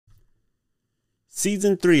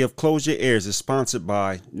Season 3 of Close Your Ears is sponsored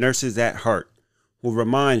by Nurses at Heart, who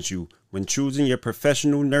reminds you when choosing your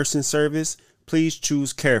professional nursing service, please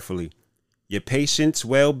choose carefully. Your patient's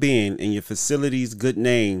well-being and your facility's good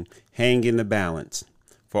name hang in the balance.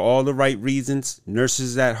 For all the right reasons,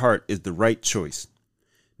 Nurses at Heart is the right choice.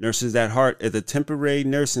 Nurses at Heart is a temporary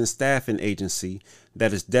nursing staffing agency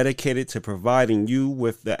that is dedicated to providing you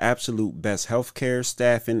with the absolute best healthcare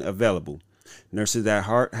staffing available. Nurses at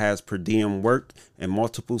Heart has per diem work in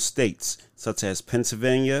multiple states such as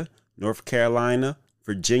Pennsylvania, North Carolina,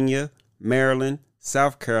 Virginia, Maryland,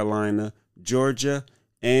 South Carolina, Georgia,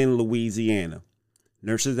 and Louisiana.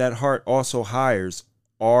 Nurses at Heart also hires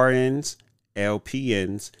RNs,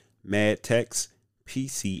 LPNs, med techs,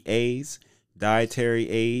 PCAs, dietary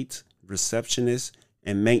aides, receptionists,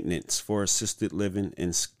 and maintenance for assisted living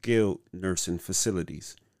and skilled nursing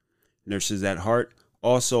facilities. Nurses at Heart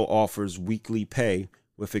also offers weekly pay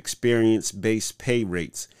with experience-based pay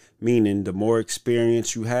rates, meaning the more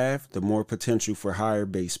experience you have, the more potential for higher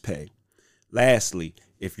base pay. Lastly,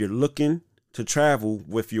 if you're looking to travel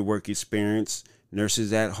with your work experience,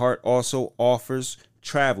 Nurses at Heart also offers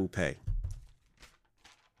travel pay.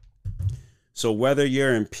 So whether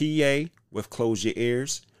you're in PA with Close Your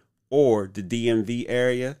Ears, or the DMV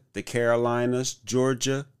area, the Carolinas,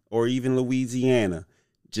 Georgia, or even Louisiana,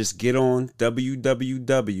 just get on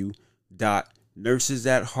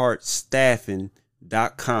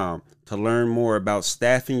www.nursesatheartstaffing.com to learn more about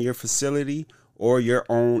staffing your facility or your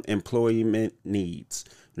own employment needs.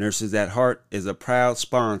 Nurses at Heart is a proud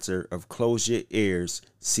sponsor of Close Your Ears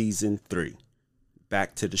Season 3.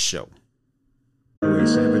 Back to the show. Hey,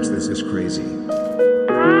 Savage, this is crazy.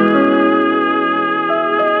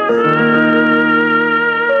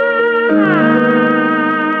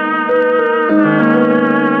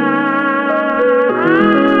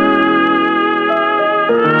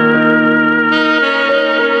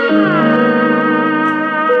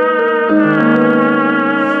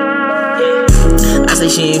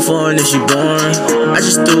 She ain't foreign if she boring. I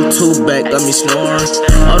just threw 2 back, got me snoring.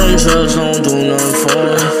 All them drugs don't do nothing for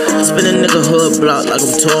me. Spin a nigga hood block like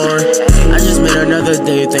I'm touring. I just made another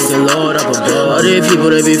day, thank the Lord up above. All these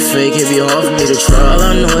people, they be fake, it be hard for me to try. All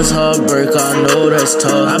I know is heartbreak, I know that's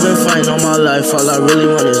tough. I've been fighting all my life, all I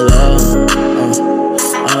really want is love.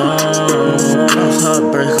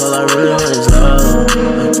 Heartbreak, all I really want is love.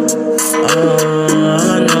 All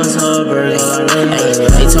I know is heartbreak, all I really want is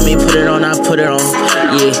love. They told me put it on, I put it on.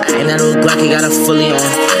 Yeah, and that old Glock, got it fully on.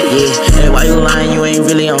 Yeah, and why you lying, you ain't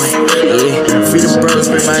really on. Yeah, free the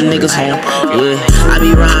bros, bring my niggas home. Yeah, I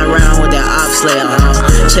be riding around with that op slayer,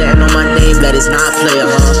 chatting on my name, that is not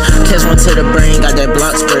player, Catch one to the brain, got that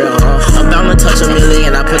block sprayer, I'm bound to touch a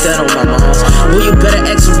million, I put that on my mom. Well, you better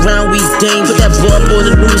X around, we dang. Put that boy up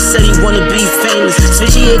on the news, said he wanna be famous.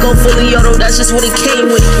 Switchy ain't gon' fully auto, that's just what it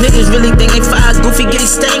came with. Niggas really think they fire, goofy, get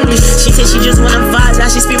extinguished. She said she just wanna vibe,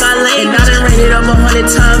 now she speak my language. And I done ran it up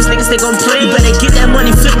 100 times, niggas they gon' play. You better get that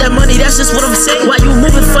money, flip that money, that's just what I'm saying. Why you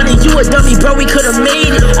moving funny, you a dummy, bro, we could've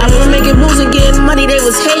made it. I was making moves and getting money, they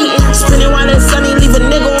was hating. Spinning while that sunny, leave a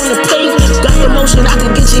nigga on the pavement. Got promotion, I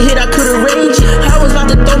could get you hit, I could've raged it. I was about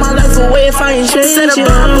to throw my life away if I ain't changed it. Set a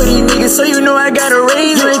bomb for these niggas, so you know I gotta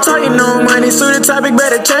raise it. You ain't talking no money, so the topic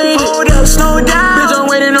better change it. Hold up, slow down, bitch, I'm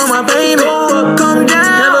waiting on my payment. Go up, come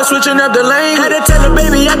down, never switching up the lane. Had to tell her,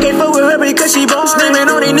 baby, I can't fuck with her because she born. Screaming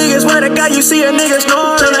on these niggas, where the guy you see a nigga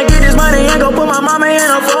snore. Tryna get this money, I gon' put my mama in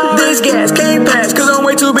a phone. This gas can't pass, cause I'm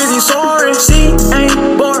way too busy soaring. She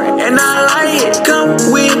ain't boring, and I like it. Come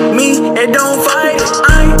with me, and don't fight it.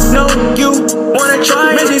 I know you wanna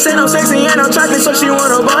try it. Man, she say no sexy and no chocolate, so she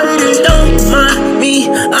wanna bite it. Don't mind me,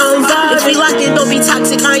 I'm vibing. If we locked in, don't be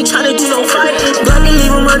toxic, I ain't tryna do no fighting. Glock and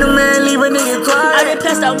leave a murder man, leave a nigga cry. I been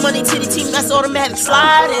passed out money to the team, that's automatic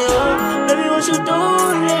sliding. Baby, what you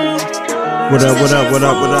doing? What up, what up, what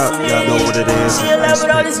up, what up? Y'all know what it is. She in love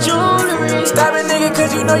with all this jewelry. Stop it, nigga,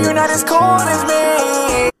 cause you know you're not as cool as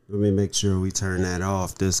me. Let me make sure we turn that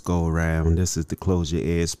off this go around. This is the Close Your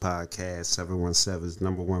Ears podcast, 717's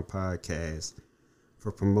 #1 podcast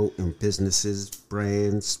for promoting businesses,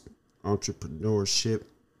 brands, entrepreneurship,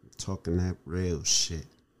 talking that real shit.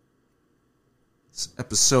 It's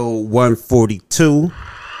episode 142.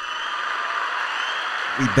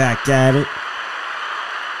 We back at it.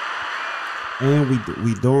 And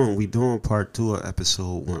we doing part 2 of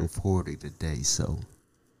episode 140 today, so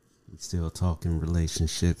we still talking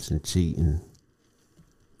relationships and cheating.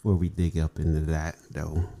 Before we dig up into that,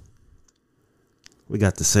 though, we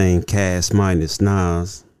got the same cast minus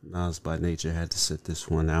Nas. Nas by nature had to sit this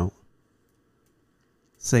one out.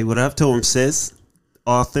 Say what up to him, sis.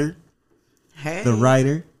 Author, hey, the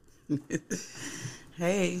writer.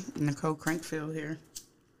 Hey, Nicole Crankfield here.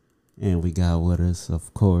 And we got with us,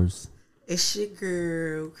 of course, It's your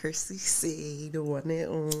girl, Khrissy, the one and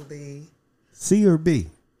only. C or B?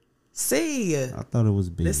 C. I thought it was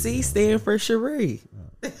B. The C stand for Cherie.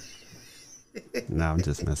 Nah, I'm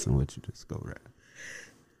just messing with you. Just go right.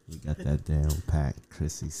 We got that down pat,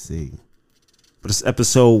 Khrissy C. But it's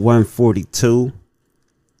episode 142.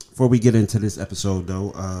 Before we get into this episode,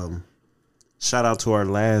 though, shout out to our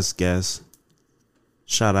last guest.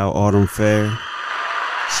 Shout out Autumn Fair.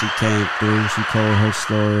 She came through. She told her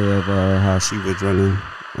story of how she was running,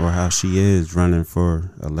 or how she is running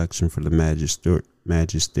for election for the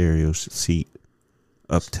magisterial seat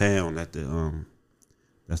uptown at the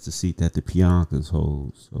that's the seat that the Piancas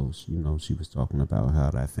hold. So she was talking about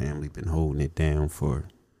how that family been holding it down for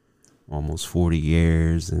almost 40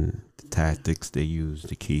 years and the tactics they use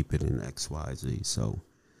to keep it in XYZ. So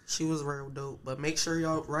She was real dope, but make sure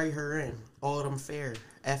y'all write her in. Autumn Fair,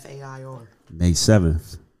 Fair. May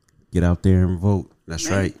 7th, get out there and vote. That's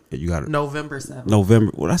right. You got it. November 7th.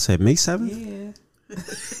 November. What I said, May 7th?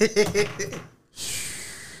 Yeah.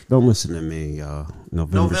 Don't listen to me, y'all.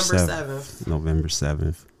 November 7th. 7th. November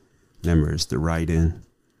 7th. Remember, it's the write-in.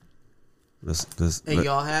 And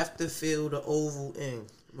y'all have to fill the oval in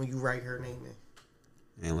when you write her name in.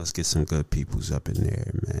 And let's get some good peoples up in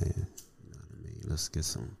there, man. You know what I mean? Let's get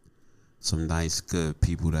some nice, good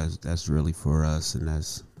people that's really for us, and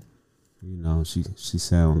that's, she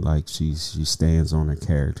sound like she stands on her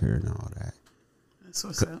character and all that. That's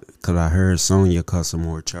what's up. Cause I heard Sonya cut some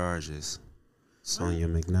more charges. Sonya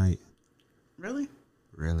McKnight. Really?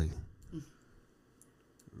 Really?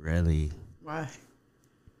 Really? Why?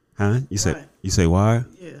 Huh? You say why?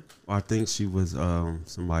 Yeah. Well, I think she was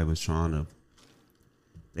somebody was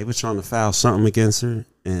they were trying to file something against her,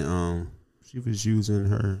 and she was using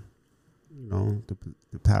her,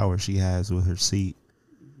 the power she has with her seat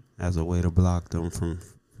as a way to block them from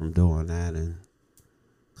doing that, and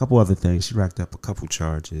a couple other things. She racked up a couple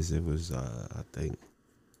charges. It was I think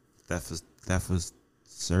theft was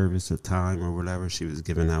service of time or whatever. She was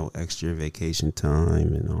giving out extra vacation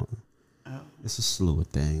time and all. Oh. It's a slew of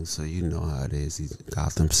things, so you know how it is. He's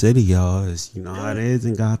Gotham City, y'all. How it is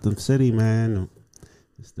in Gotham City, man.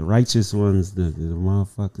 It's the righteous ones, the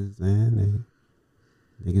motherfuckers, man.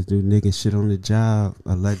 Niggas do nigga shit on the job,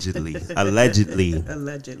 allegedly.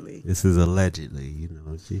 Allegedly. This is allegedly,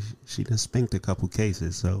 She done spanked a couple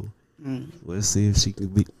cases, so we'll see if she can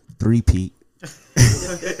be three-peat.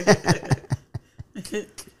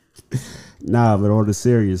 Nah, but on a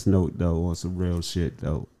serious note, though, on some real shit,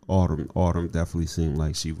 though, Autumn definitely seemed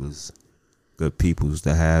like she was good peoples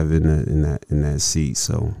to have in that seat.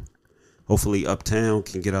 So hopefully Uptown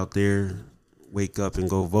can get out there, wake up and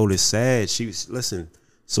go vote. It's sad.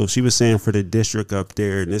 So she was saying for the district up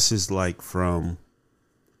there, and this is like,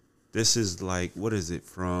 what is it,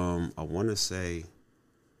 from, I want to say,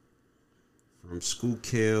 from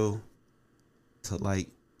Schuylkill to like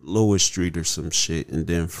Lewis Street or some shit, and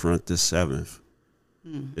then front to 7th.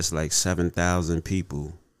 It's like 7,000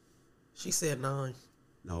 people. She said 9.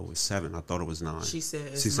 No, it's 7. I thought it was 9. She said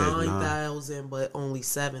it's 9,000, but only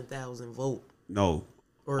 7,000 vote. No,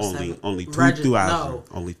 or only 2,000. No.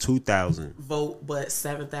 Only 2,000 vote, but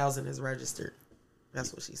 7,000 is registered.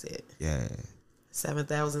 That's what she said. Yeah,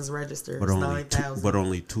 7,000 is registered. but It's only 9,000. but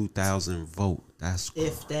only 2,000 vote.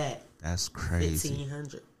 If that. That's crazy.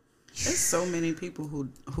 1,500. There's so many people who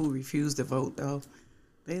refuse to vote, though.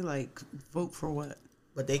 They vote for what?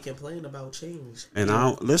 But they complain about change. And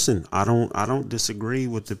I don't disagree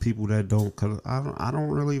with the people that don't. Cause I don't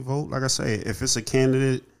really vote. Like I say, if it's a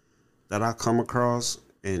candidate that I come across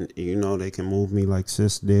and they can move me like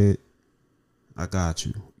sis did, I got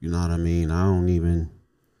you. You know what I mean? I don't even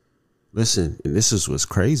listen. And this is what's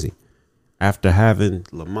crazy. After having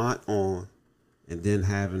Lamont on and then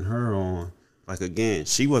having her on, like, again,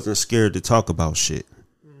 she wasn't scared to talk about shit.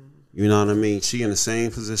 You know what I mean? She in the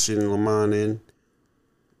same position Lamont in.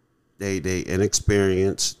 They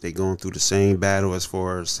inexperienced. They going through the same battle as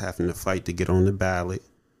far as having to fight to get on the ballot.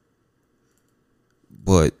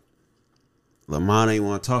 But Lamont ain't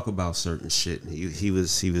want to talk about certain shit. He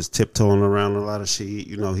was tiptoeing around a lot of shit.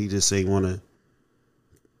 He just ain't want to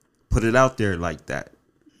put it out there like that.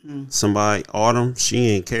 Somebody, Autumn, she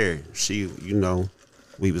ain't care. She,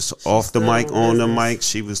 we was off the mic, on the mic.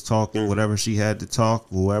 She was talking whatever she had to talk.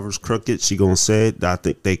 Whoever's crooked, she gonna say it. I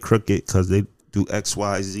think they crooked because they do X,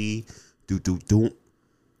 Y, Z, do.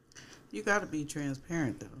 You gotta be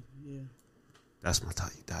transparent, though. Yeah. That's my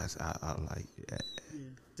type. I like that. Yeah.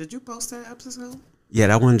 Did you post that episode? Yeah,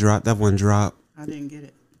 that one dropped. I didn't get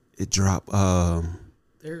it. It dropped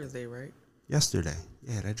Thursday, right? yesterday.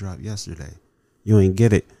 Yeah, that dropped yesterday. You ain't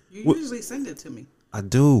get it. You usually send it to me. I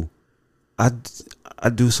do. I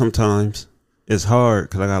do sometimes. It's hard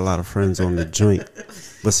because I got a lot of friends on the joint.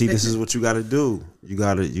 But see, this is what you got to do. You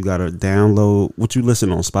gotta download what you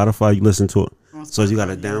listen on Spotify. You listen to it. So you got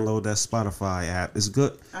to download that Spotify app. It's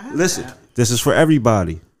good. Listen, this is for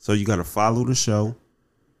everybody. So you got to follow the show.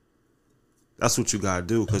 That's what you got to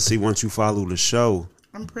do. Because see, once you follow the show.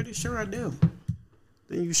 I'm pretty sure I do.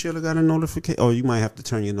 Then you should have got a notification. Or you might have to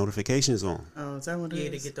turn your notifications on. Oh, is that what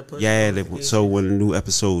it is? To get the push. Yeah, so when the new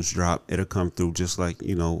episodes drop, it'll come through just like,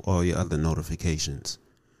 all your other notifications.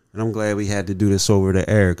 And I'm glad we had to do this over the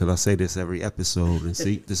air because I say this every episode. And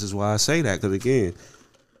see, this is why I say that. Because, again,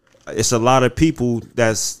 it's a lot of people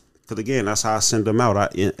because, again, that's how I send them out. I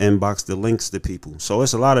inbox the links to people. So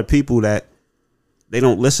it's a lot of people that they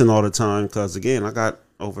don't listen all the time because, again, I got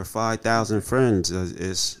over 5,000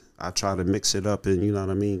 friends. I try to mix it up and, you know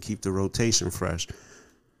what I mean, keep the rotation fresh.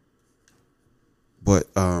 But,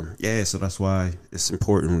 so that's why it's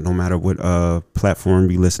important no matter what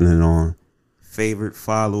platform you're listening on. Favorite,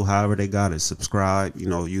 follow, however they got it. Subscribe.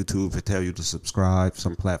 YouTube will tell you to subscribe.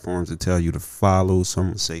 Some platforms will tell you to follow.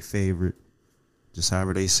 Some will say favorite. Just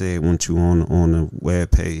however they say it once you on the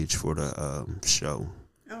web page for the show.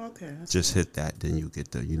 Oh, okay. Just hit that, then you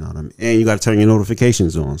get the, you know what I mean? And you got to turn your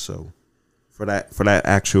notifications on, so for that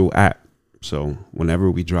actual app. So whenever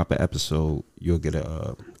we drop an episode, you'll get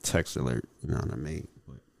a text alert, you know what I mean?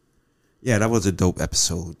 But yeah, that was a dope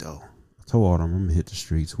episode, though. I told Autumn I'm going to hit the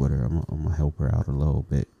streets with her. I'm going to help her out a little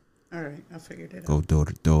bit. All right, I figured it out. Go door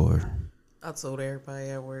to door. I told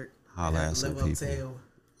everybody at work. Holla at some people.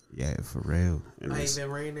 Yeah, for real. And I even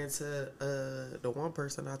ran into the one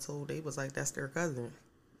person I told. They was like, that's their cousin.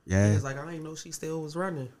 Yeah. He was like, I didn't know she still was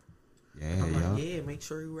running. Yeah, I'm like, yeah, make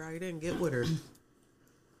sure you ride in, get with her.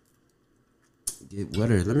 Get with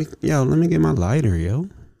her. Let me get my lighter, yo.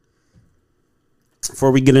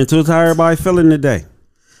 Before we get into it, how everybody feeling today?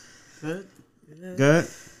 Good. Good?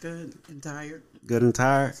 Good and tired. Good and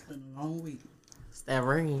tired? It's been a long week. It's that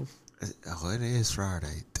rain. Oh, it is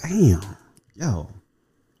Friday. Damn. Yo.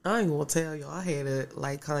 I ain't gonna tell y'all. I had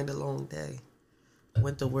a kind of long day.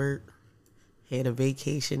 Went to work. Had a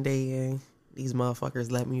vacation day in. These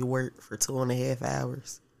motherfuckers let me work for 2.5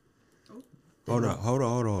 hours. Hold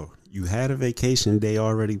on. You had a vacation day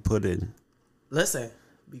already put in. Listen,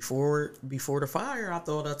 before the fire, I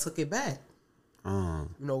thought I took it back.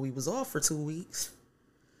 We was off for 2 weeks.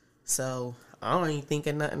 So I ain't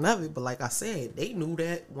thinking nothing of it. But like I said, they knew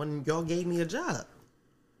that when y'all gave me a job.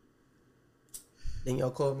 Then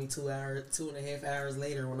y'all called me 2.5 hours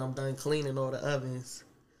later when I'm done cleaning all the ovens.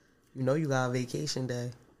 You got a vacation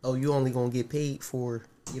day. Oh, you only gonna get paid for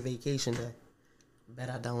your vacation day. Bet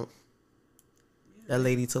I don't. That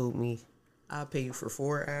lady told me, I'll pay you for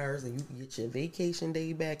 4 hours and you can get your vacation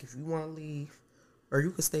day back if you want to leave. Or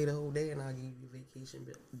you can stay the whole day and I'll give you your vacation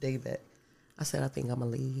day back. I said, I think I'm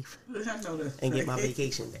going to leave and get my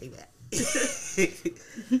vacation day back.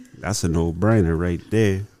 That's a no-brainer right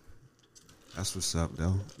there. That's what's up,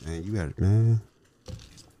 though. Man, you got it, man.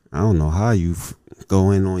 I don't know how you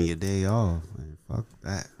go in on your day off. Man, fuck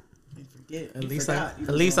that. At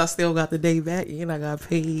least I still got the day back and I got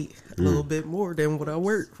paid a little bit more than what I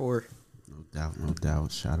worked for. No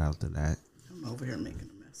doubt. Shout out to that. I'm over here making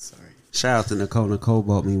a mess. Sorry. Shout out to Nicole. Nicole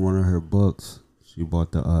bought me one of her books. She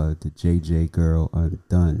bought the JJ Girl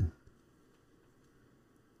Undone.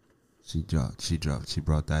 She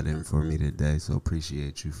brought that in for me today, so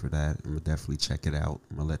appreciate you for that. I'm gonna definitely check it out.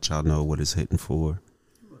 I'm gonna let y'all know what it's hitting for.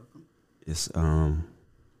 You're welcome. It's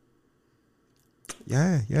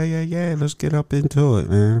Yeah. Let's get up into it,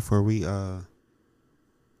 man. Before we all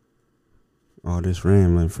this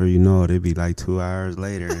rambling, for it'd be like 2 hours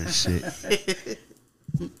later and shit.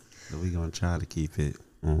 So we gonna try to keep it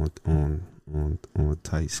on a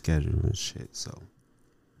tight schedule and shit. So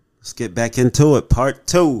let's get back into it. Part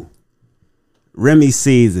 2. Remy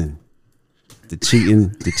season. The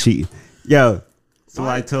cheating. Yo,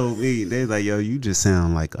 somebody told me, they like, yo, you just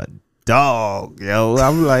sound like a dog, yo.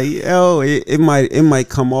 I'm like, yo, it might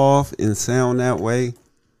come off and sound that way.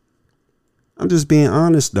 I'm just being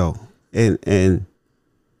honest though. And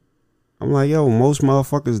I'm like, yo, most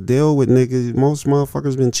motherfuckers deal with niggas. Most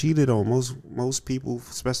motherfuckers been cheated on. Most people,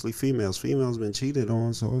 especially females been cheated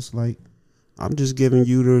on. So it's like, I'm just giving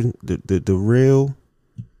you the real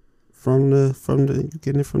from the you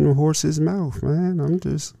getting it from the horse's mouth, man. I'm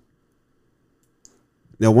just.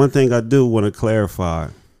 Now, one thing I do want to clarify,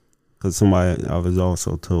 because I was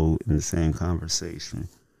also told in the same conversation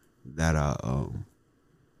that I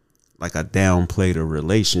downplayed a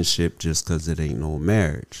relationship just because it ain't no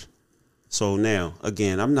marriage. So now,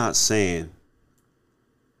 again, I'm not saying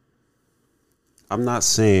I'm not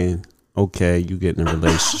saying, okay, you get in a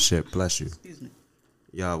relationship, bless you. Excuse me.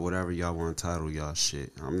 Y'all, whatever y'all want to title y'all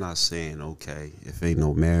shit. I'm not saying, okay, if ain't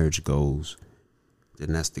no marriage goals,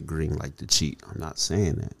 then that's the green light to cheat. I'm not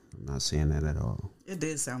saying that. I'm not saying that at all. It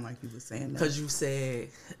did sound like you were saying that. Because you said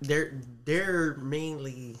they're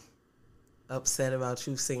mainly upset about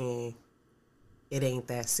you saying it ain't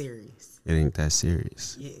that serious. It ain't that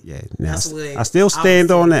serious. Yeah. Now, I still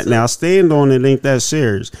stand on that. Now I stand on it ain't that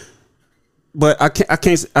serious. But I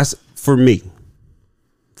can't. For me,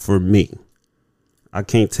 I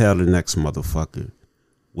can't tell the next motherfucker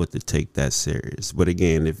what to take that serious. But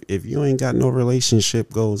again, if you ain't got no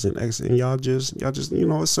relationship goals and y'all just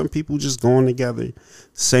some people just going together,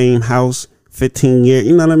 same house, 15 years.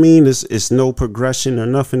 You know what I mean? It's no progression or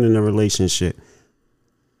nothing in the relationship.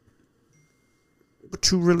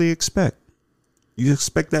 What you really expect? You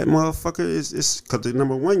expect that motherfucker is because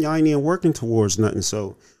number one, y'all ain't even working towards nothing.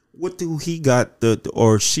 So what do he got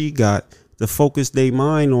or she got to focus their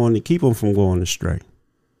mind on to keep them from going astray?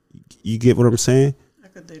 You get what I'm saying? I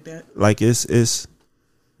could do that. Like it's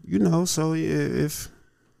so if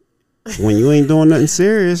when you ain't doing nothing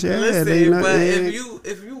serious, yeah, listen, they not, but yeah.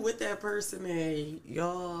 if you with that person and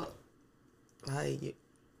y'all like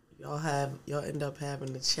y'all end up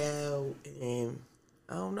having a child and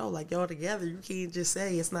I don't know, like y'all together, you can't just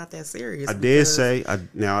say it's not that serious. I did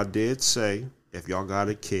say if y'all got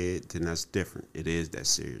a kid, then that's different. It is that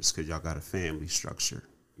serious because y'all got a family structure.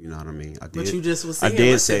 You know what I mean? But you just was saying, I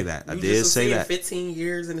did say that. I did say that. 15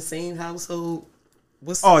 years in the same household.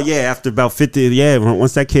 Oh yeah, after about 50, yeah.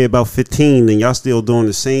 Once that kid about 15, then y'all still doing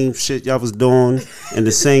the same shit y'all was doing in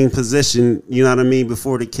the same position. You know what I mean?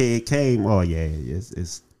 Before the kid came. Oh yeah,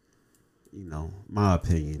 it's my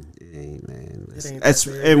opinion. It ain't, man.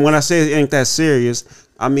 And when I say it ain't that serious,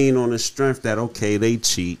 I mean on the strength that okay, they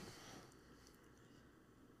cheat.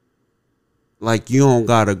 Like you don't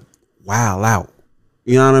gotta wow out.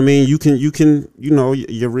 You know what I mean? You can,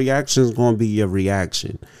 your reaction is gonna be your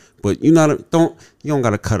reaction, but you don't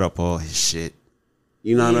gotta cut up all his shit.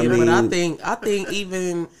 You know what I mean? But I think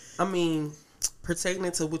even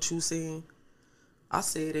pertaining to what you saying, I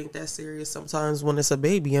say it ain't that serious sometimes when it's a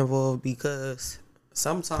baby involved because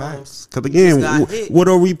sometimes. Because again, what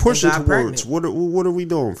are we pushing towards? What are we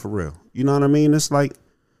doing for real? You know what I mean? It's like,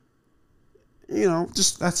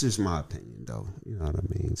 that's just my opinion though. You know what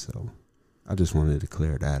I mean? So. I just wanted to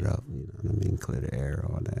clear that up. You know what I mean? Clear the air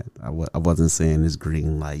on that. I wasn't saying this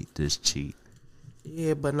green light, this cheat.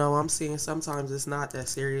 Yeah, but no, I'm saying sometimes it's not that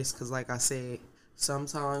serious because, like I said,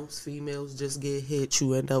 sometimes females just get hit.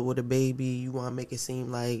 You end up with a baby. You want to make it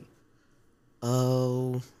seem like,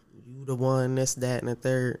 oh, you the one, this, that, and the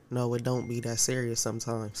third. No, it don't be that serious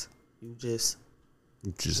sometimes. You just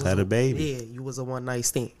had a baby. Yeah, you was a one-night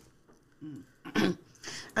stand.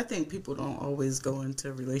 I think people don't always go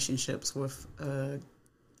into relationships with a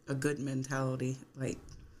good mentality. Like,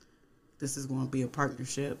 this is going to be a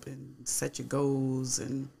partnership and set your goals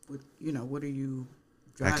and, what are you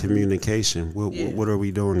driving? That communication. What are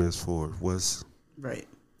we doing this for? What's right.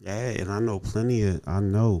 Yeah, and I know but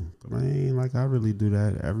I ain't like I really do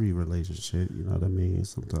that every relationship. You know what I mean?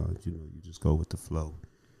 Sometimes, you just go with the flow.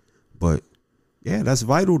 But, yeah, that's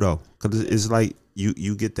vital, though, because it's like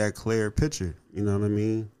you get that clear picture. You know what I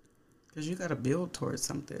mean? Because you got to build towards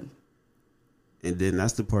something. And then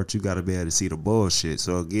that's the part you got to be able to see the bullshit.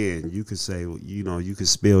 So, again, you could say, you could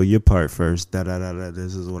spill your part first.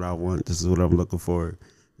 This is what I want. This is what I'm looking for.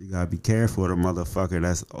 You got to be careful of the motherfucker.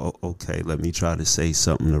 That's, okay, let me try to say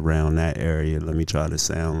something around that area. Let me try to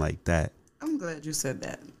sound like that. I'm glad you said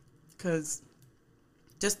that. Because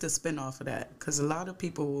just to spin off of that, because a lot of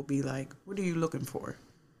people will be like, what are you looking for?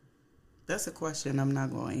 That's a question I'm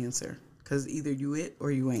not going to answer. Because either you it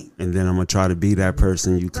or you ain't. And then I'm going to try to be that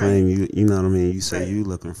person you claim you know what I mean? You say you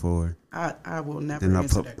looking for. I will never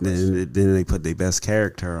answer that question. Then they put their best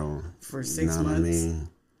character on. For 6 months. You know what I mean?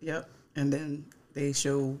 Yep. And then they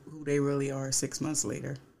show who they really are 6 months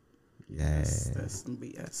later. Yeah. That's some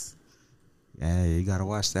BS. Yeah, you got to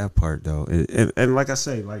watch that part, though. And like I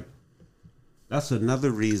say, like, that's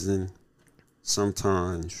another reason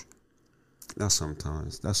sometimes... That's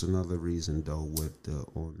another reason though with the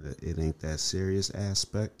it ain't that serious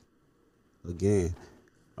aspect. Again,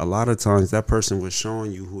 a lot of times that person was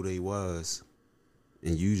showing you who they was,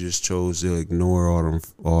 and you just chose to ignore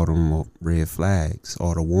all them red flags,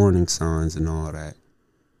 all the warning signs, and all that.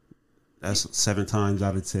 That's 7 times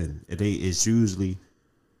out of 10. It's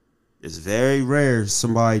very rare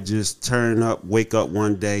somebody just turn up, wake up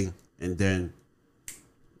one day, and then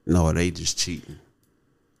no, they just cheating.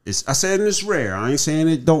 I said it's rare. I ain't saying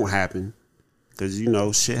it don't happen. Because,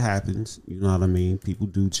 shit happens. You know what I mean? People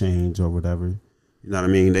do change or whatever. You know what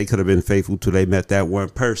I mean? They could have been faithful till they met that one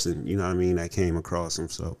person, you know what I mean, that came across them.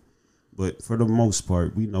 So, but for the most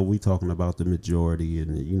part, we know we talking about the majority,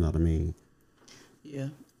 and you know what I mean? Yeah.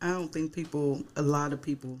 I don't think a lot of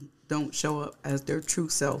people don't show up as their true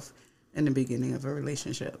self in the beginning of a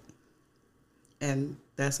relationship. And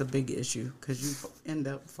that's a big issue because you end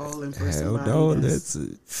up falling for somebody. Hell no,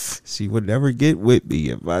 she would never get with me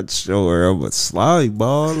if I show her I'm a slime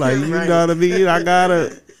ball. Like, you Right. know what I mean? I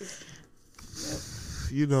gotta,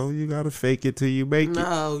 you know, you gotta fake it till you make it.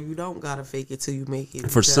 No, you don't gotta fake it till you make it.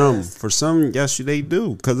 For some, yes, they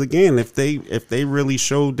do. Because again, if they really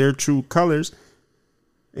showed their true colors,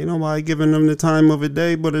 ain't nobody giving them the time of a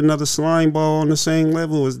day but another slime ball on the same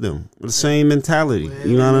level as them with the same mentality. Well,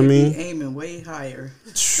 you know what I mean? Aiming way higher.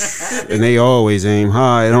 And they always aim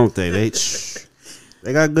high, don't they?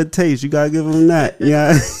 They got good taste. You gotta give them that.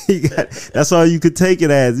 Yeah, that's all you could take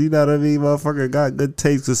it as. You know what I mean? Motherfucker got good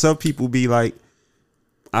taste. Cause some people be like,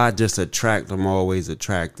 I just attract. I'm always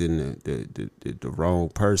attracting the wrong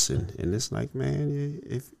person, and it's like, man,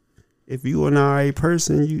 if you an alright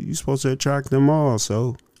person, you supposed to attract them all.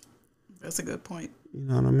 So that's a good point. You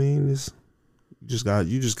know what I mean? You just got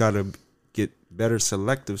to get better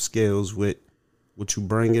selective skills with what you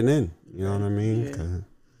bringing in. You know what I mean? Yeah. 'Cause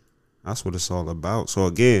that's what it's all about. So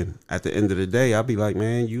again, at the end of the day, I'll be like,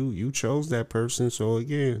 man, you chose that person. So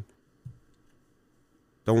again,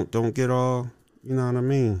 don't get all, you know what I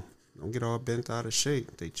mean? Don't get all bent out of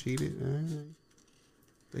shape. They cheated, man.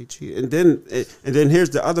 They cheat, and then here's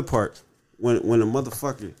the other part. When a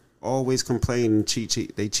motherfucker always complain and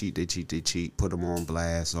cheat, they cheat, put them on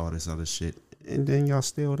blast, all this other shit, and then y'all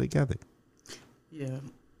still together. Yeah,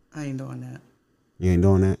 I ain't doing that. You ain't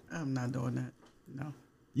doing that? I'm not doing that. No.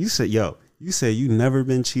 You said you never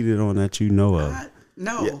been cheated on that you know of.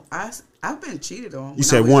 I've been cheated on. You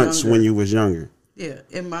said once when you was younger. Yeah,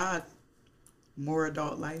 in my more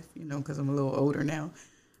adult life, because I'm a little older now.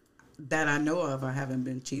 That I know of, I haven't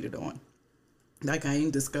been cheated on. Like, I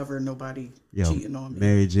ain't discovered nobody cheating on me.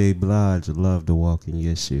 Mary J. Blige would love to walk in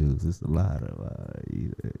your shoes. It's a lot of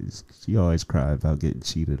she always cry about getting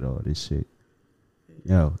cheated on this shit.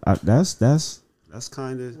 Yo, that's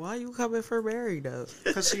kind of. Why you coming for Mary though?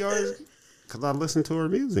 Because I listen to her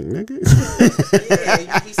music, nigga.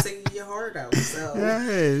 Yeah, you be singing your heart out. So.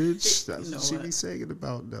 Yeah, that's what she be singing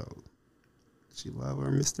about though. She love her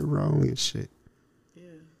Mr. Wrong and shit.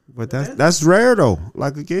 But that's rare though.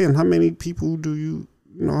 Like again, how many people do you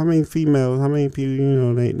know? How many females? How many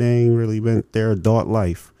people they ain't really been their adult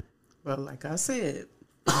life? Well, like I said,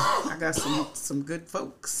 I got some good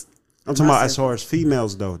folks. I'm talking about as far as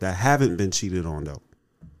females though that haven't been cheated on though.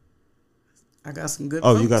 I got some good.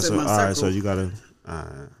 Folks You got in some. my All right, circle. so you gotta.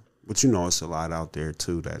 But it's a lot out there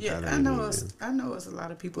too. I know it's a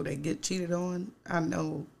lot of people that get cheated on. I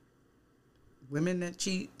know women that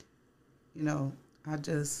cheat.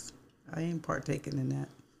 I ain't partaking in that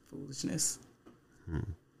foolishness.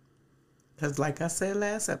 Because like I said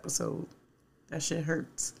last episode, that shit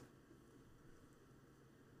hurts.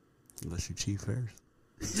 Unless you cheat first.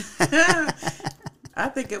 I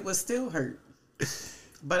think it would still hurt.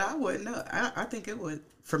 But I wouldn't know. I think it would,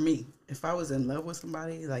 for me, if I was in love with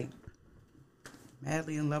somebody, like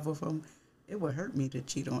madly in love with them, it would hurt me to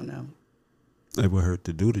cheat on them. It would hurt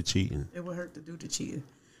to do the cheating. It would hurt to do the cheating.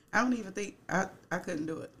 I don't even think I couldn't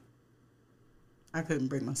do it. I couldn't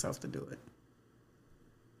bring myself to do it.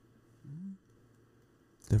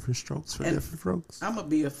 Different strokes for different folks. I'm gonna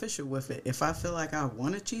be official with it. If I feel like I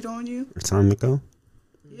want to cheat on you, It's time to go.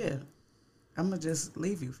 Yeah, I'm gonna just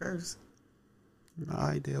leave you first. In the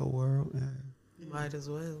ideal world, yeah. Might as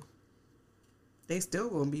well. They still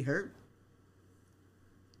gonna be hurt.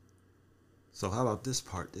 So how about this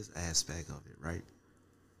part, this aspect of it, right?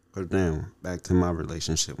 But then back to my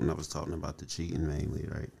relationship when I was talking about the cheating mainly,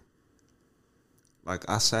 right? Like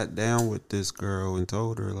I sat down with this girl and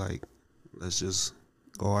told her like, let's just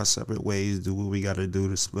go our separate ways, do what we gotta do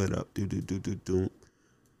to split up, do.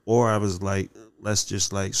 Or I was like, let's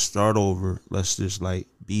just like start over. Let's just like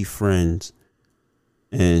be friends.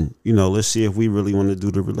 And, let's see if we really want to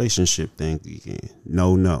do the relationship thing again.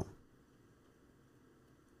 No.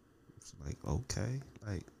 It's like, okay.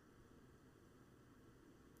 Like,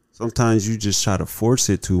 sometimes you just try to force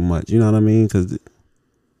it too much. You know what I mean? Because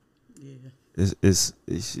it's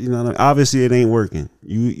you know what I mean? Obviously it ain't working.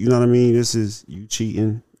 You know what I mean? This is you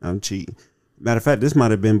cheating. I'm cheating. Matter of fact, this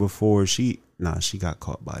might have been before she got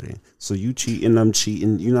caught by then. So you cheating, I'm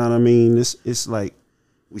cheating. You know what I mean? It's like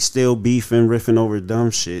we still beefing, riffing over dumb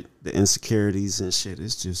shit, the insecurities and shit.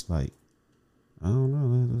 It's just like, I don't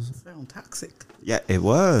know. Sound toxic. Yeah, it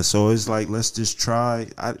was. So it's like, let's just try.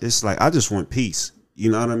 It's like, I just want peace. You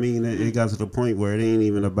know what I mean? It got to the point where it ain't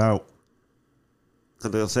even about.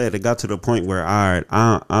 Cause like I said, it got to the point where I'm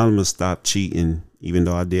gonna stop cheating, even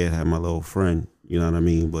though I did have my little friend. You know what I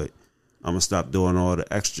mean? But I'm gonna stop doing all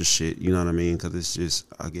the extra shit. You know what I mean? Cause it's just,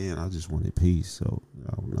 again, I just wanted peace. So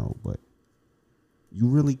I don't know, but you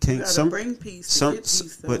really can't. Bring peace.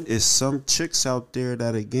 But it's some chicks out there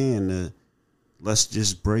that, again, let's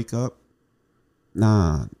just break up.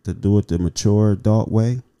 Nah, to do it the mature adult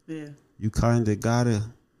way. Yeah. You kind of gotta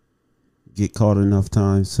get caught enough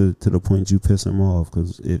times to the point you piss them off.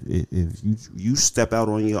 Because if you step out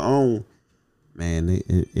on your own, man,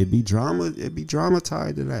 it be drama. It be drama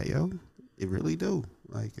tied to that, yo. It really do.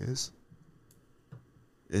 Like it's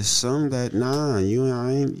some that you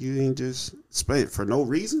ain't just spent for no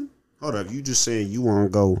reason. Hold up, you just saying you want to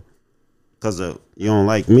go because you don't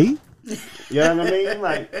like me? You know what I mean?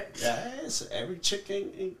 Like, yes, every chick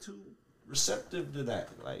ain't too receptive to that.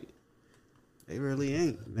 Like. They really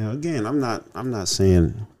ain't. Now again, I'm not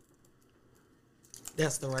saying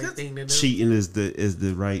that's the right thing to do. Cheating is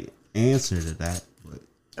the right answer to that. But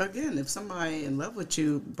again, if somebody in love with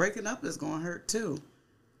you, breaking up is gonna hurt too.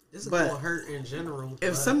 It's gonna hurt in general.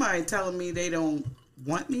 If somebody telling me they don't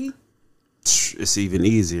want me, it's even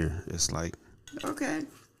easier. It's like, okay,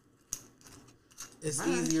 it's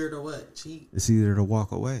easier to what? Cheat. It's easier to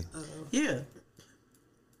walk away. Yeah,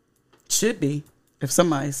 should be. If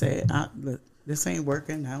somebody said, look, this ain't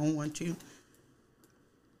working, I don't want you.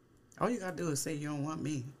 All you gotta do is say you don't want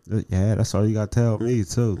me. Yeah, that's all you gotta tell me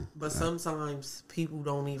too. But sometimes people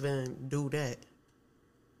don't even do that.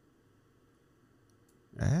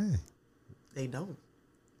 Hey. They don't.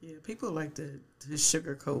 Yeah, people like to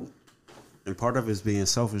sugarcoat. And part of it's being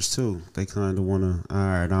selfish too. They kind of want to, all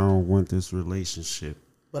right, I don't want this relationship.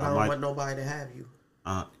 But I don't want nobody to have you.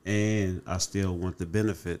 And I still want the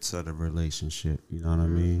benefits of the relationship. You know what I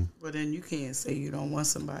mean? Well, then you can't say you don't want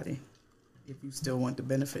somebody if you still want the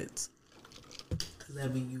benefits. Because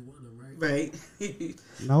that means you want them, right? Right.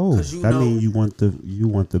 No, that means you want the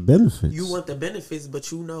benefits. You want the benefits,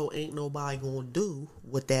 but ain't nobody gonna do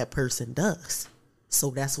what that person does. So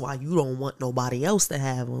that's why you don't want nobody else to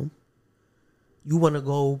have them. You want to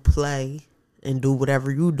go play and do whatever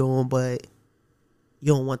you doing, but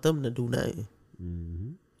you don't want them to do nothing.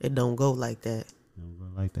 Mm-hmm. It don't go like that. Don't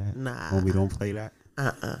go like that? Nah. Homie, don't play that?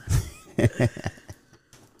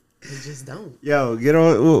 It just don't. Yo, get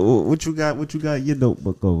on. What you got in your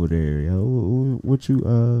notebook over there, yo? What you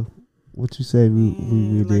say we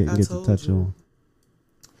didn't get to touch on?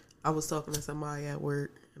 I was talking to somebody at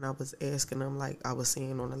work, and I was asking them, like I was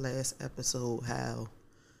saying on the last episode, how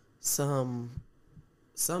some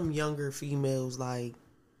younger females like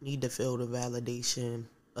need to feel the validation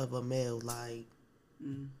of a male, like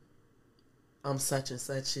I'm such and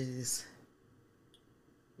such's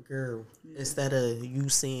girl, instead of you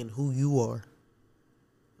saying who you are.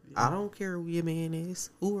 I don't care who your man is.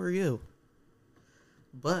 Who are you?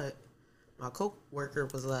 But my coworker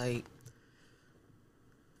was like,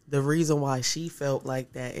 the reason why she felt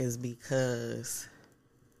like that is because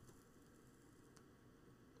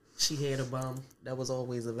she had a bum that was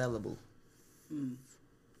always available.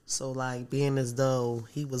 So, like, being as though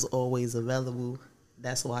he was always available,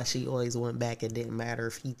 that's why she always went back. It didn't matter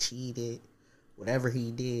if he cheated, whatever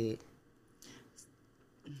he did.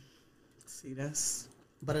 See, that's...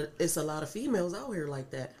 But it's a lot of females out here like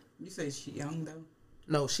that. You say she young, though?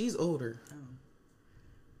 No, she's older. Oh.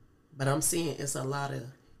 But I'm seeing it's a lot of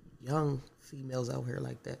young females out here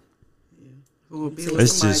like that. Yeah. Who would be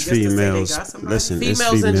it's just females. Listen, females it's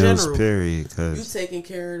females, in general. Period. You taking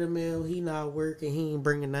care of the male, he not working, he ain't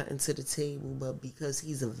bringing nothing to the table, but because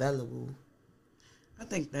he's available. I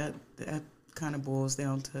think that kind of boils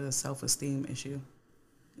down to a self-esteem issue.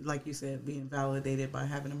 Like you said, being validated by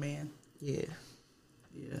having a man. Yeah.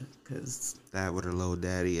 Yeah, because... That with her little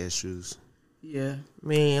daddy issues. Yeah.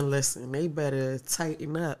 Man, listen, they better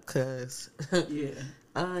tighten up, because... yeah.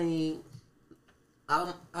 I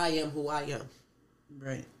am who I am.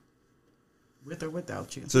 Right. With or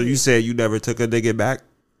without you. So you said you never took a nigga back?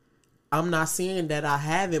 I'm not saying that I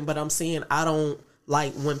haven't, but I'm saying I don't,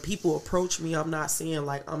 like, when people approach me, I'm not saying,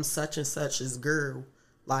 like, I'm such and such as girl.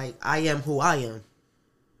 Like, I am who I am.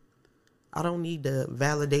 I don't need the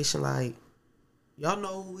validation, like, y'all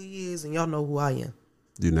know who he is and y'all know who I am.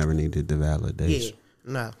 You never needed the validation. Yeah,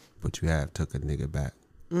 no. But you have took a nigga back.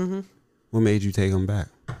 Mm-hmm. What made you take him back?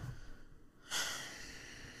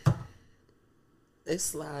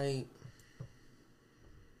 It's like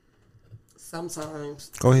sometimes.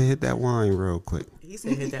 Go ahead, hit that wine real quick. He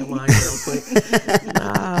said, "Hit that wine real quick."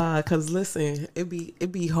 Nah, cause listen, it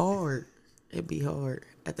be hard. It be hard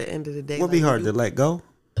at the end of the day. What be hard to let go?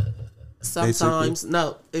 Sometimes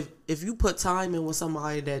no. If you put time in with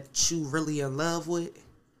somebody that you really in love with,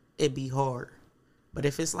 it'd be hard. But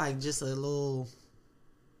if it's like just a little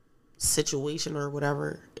situation or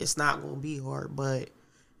whatever, it's not gonna be hard. But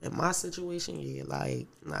in my situation, yeah, like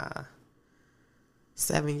nah.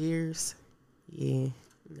 7 years, yeah,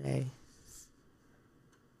 nah.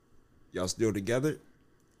 Y'all still together?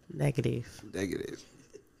 Negative.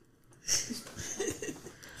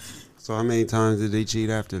 So how many times did they cheat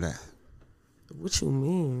after that? What you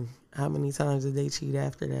mean? How many times did they cheat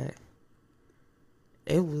after that?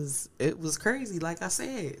 It was crazy. Like I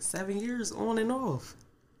said, 7 years on and off.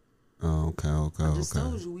 Oh, okay. I just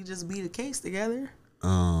told you we just beat a case together.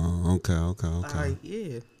 Oh, okay. Like,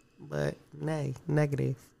 yeah, but nay,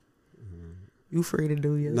 negative. You free to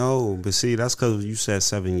do your No, but see, that's because you said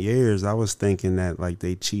 7 years. I was thinking that like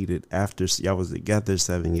they cheated after y'all was together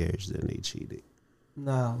 7 years, then they cheated.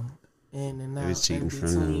 No, and They now was cheating in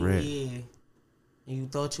from the between, rip. yeah. And you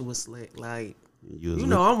thought you was slick, like You you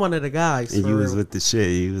know, I'm one of the guys. and for you was real. with the shit.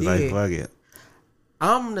 You was like, Yeah. fuck it.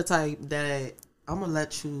 I'm the type that I'm gonna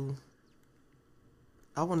let you.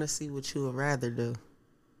 I want to see what you would rather do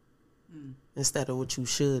instead of what you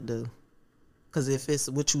should do. Because if it's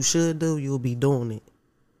what you should do, you'll be doing it.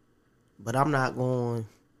 But I'm not going to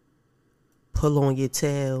pull on your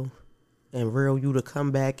tail and reel you to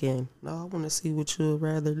come back in. No, I want to see what you would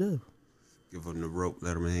rather do. Give them the rope,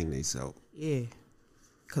 let them hang themselves. Yeah.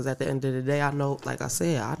 Because at the end of the day, I know, like I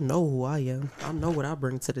said, I know who I am. I know what I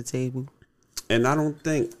bring to the table. And I don't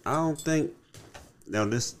think. Now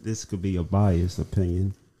this could be a biased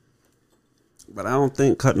opinion, but I don't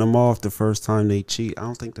think cutting them off the first time they cheat. I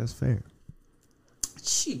don't think that's fair.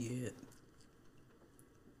 Shit.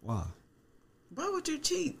 Why? Why would you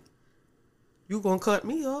cheat? You going to cut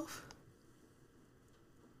me off?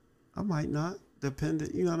 I might not.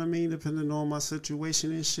 You know what I mean? Depending on my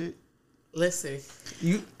situation and shit. Listen,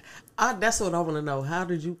 that's what I want to know. How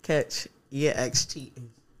did you catch your ex cheating?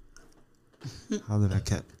 How did I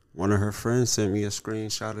catch? One of her friends sent me a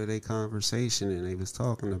screenshot of their conversation and they was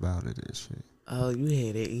talking about it and shit. Oh, you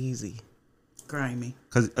had it easy. Grimy.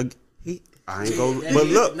 Cause I ain't go. Yeah, But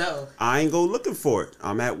look, no. I ain't go looking for it.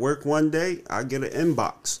 I'm at work one day. I get an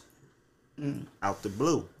inbox out the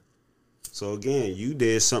blue. So again, you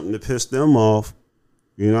did something to piss them off.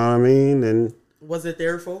 You know what I mean? And Was it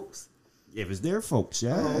their folks? it was their folks.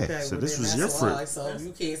 Yeah. Oh, okay. So Well, this then was that's your why, friend. so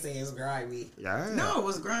you can't say it's grimy. Yeah. No, it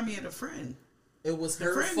was Grimy and a friend. It was The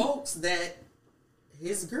her friend. folks that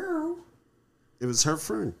his girl. It was her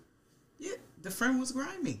friend. Yeah, the friend was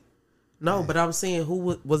Grimy. No, but I'm saying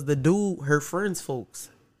who was the dude? Her friend's folks.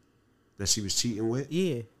 That she was cheating with.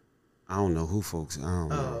 Yeah. I don't know who folks. I don't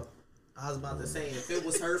know. I was about to say if it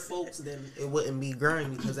was her folks, then it wouldn't be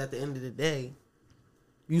grimy because at the end of the day,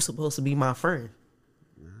 you supposed to be my friend.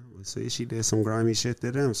 Well, see, she did some grimy shit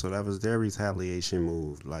to them, so that was their retaliation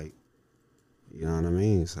move. Like, you know what I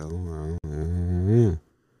mean? So,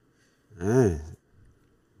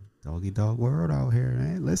 doggy dog world out here,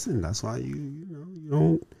 man. Listen, that's why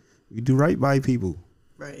you do right by people.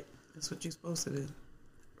 Right. That's what you're supposed to do.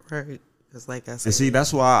 Right. Because like I said. And see,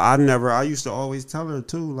 that's why I used to always tell her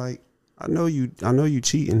too, like, I know you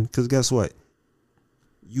cheating, because guess what?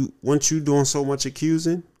 Once you doing so much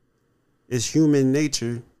accusing, it's human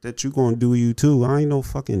nature that you gonna do you too. I ain't no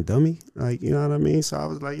fucking dummy. Like, you know what I mean? So I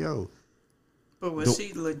was like, yo. But was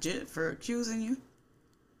she legit for accusing you?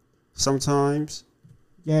 Sometimes.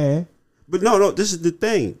 Yeah. But no, this is the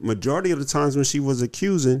thing. Majority of the times when she was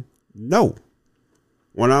accusing, no.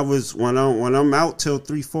 When I'm out till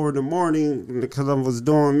 3, 4 in the morning because I was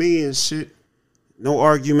doing me and shit, no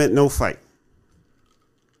argument, no fight.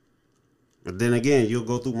 But then again, you'll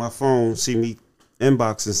go through my phone, see me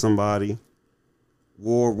inboxing somebody,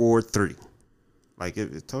 World War III. Like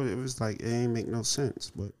it was like it ain't make no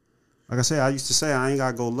sense. But like I said, I used to say I ain't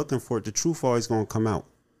gotta go looking for it. The truth always gonna come out.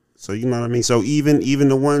 So you know what I mean? So even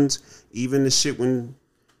the shit when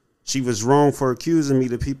she was wrong for accusing me,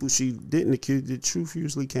 the people she didn't accuse, the truth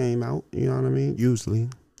usually came out. You know what I mean? Usually.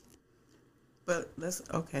 But let's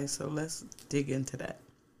dig into that.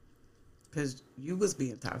 Because you was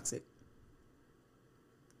being toxic.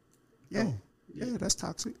 Yeah. Yeah, that's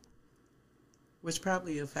toxic. Which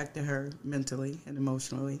probably affected her mentally and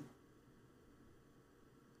emotionally.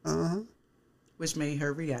 Uh-huh. Which made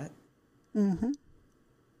her react. Mm-hmm.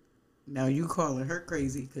 Now you calling her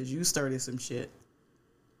crazy because you started some shit.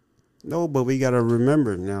 No, but we gotta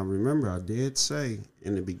remember. Now, remember, I did say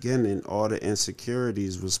in the beginning all the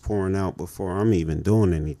insecurities was pouring out before I'm even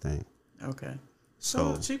doing anything. Okay.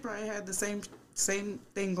 So she probably had the same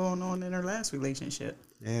thing going on in her last relationship.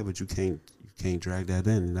 Yeah, but you can't drag that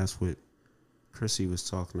in. That's what Khrissy was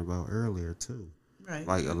talking about earlier too. Right.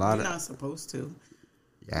 Like a lot You're of not supposed to. You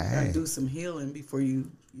yeah. gotta do some healing before you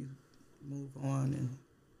move on and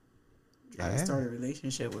try to start a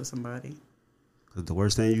relationship with somebody. Cause the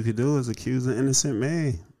worst thing you could do is accuse an innocent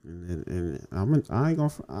man, and I'm a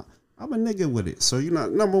nigga with it. So you know,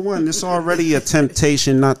 number one, it's already a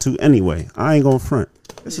temptation not to anyway. I ain't gonna front.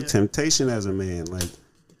 It's a temptation as a man. Like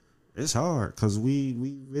it's hard because we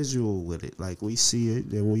visual with it. Like we see it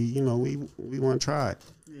and we want to try it.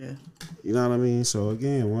 Yeah. You know what I mean? So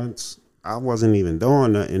again, once I wasn't even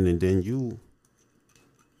doing nothing, and then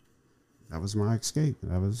that was my escape.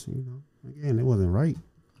 That was again, it wasn't right.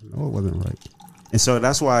 No, it wasn't right. And so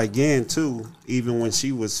that's why, again, too, even when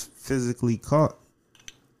she was physically caught,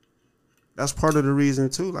 that's part of the reason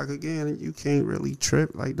too. Like again, you can't really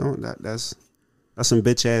trip. Like that's some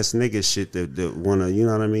bitch ass nigga shit that wanna, you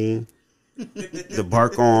know what I mean? To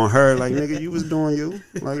bark on her, like nigga, you was doing you,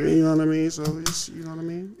 like you know what I mean. So it's, you know what I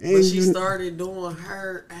mean. And but she started doing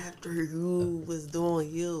her after you was doing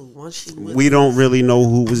you. Once she, we don't really know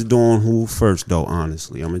who was doing who first, though.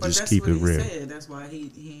 Honestly, I'm gonna just keep it real. Said. That's why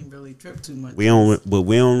he ain't really tripped too much. We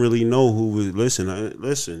don't really know who was. Listen.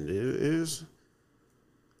 It is.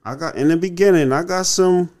 I got in the beginning. I got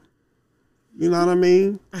some. You know what I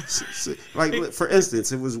mean? Like for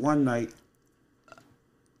instance, it was one night.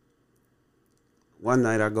 One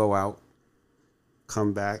night I go out,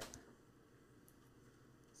 come back.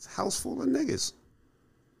 It's a house full of niggas.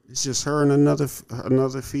 It's just her and another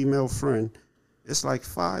female friend. It's like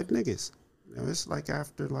 5 niggas. You know, it's like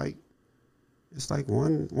after it's like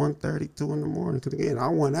 1:30, 2 in the morning. Cause again, I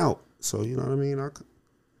went out, so you know what I mean. I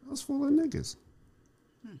was full of niggas.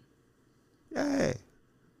 Yeah.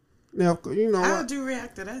 Now you know how would you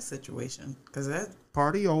react to that situation? Cause that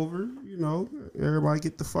party over, everybody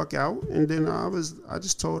get the fuck out, and then I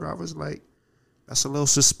just told her, I was like, that's a little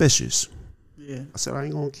suspicious. Yeah. I said I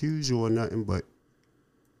ain't gonna accuse you or nothing, but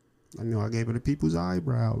I know I gave her the people's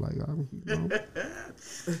eyebrow, like she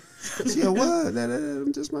said, what?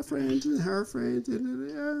 I'm just my friend, and her friend.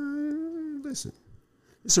 Listen,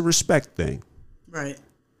 it's a respect thing, right?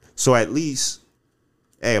 So at least,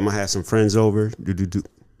 hey, I'm gonna have some friends over.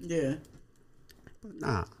 Yeah. But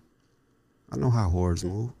nah. I know how whores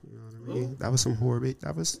move. You know what I mean? That was some whore.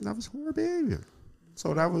 That was whore behavior.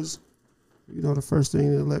 So that was, the first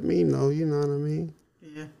thing to let me know. You know what I mean?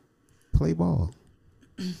 Yeah. Play ball.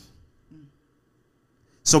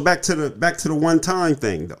 So back to the one time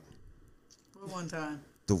thing though. What one time?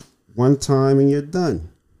 The one time and you're done.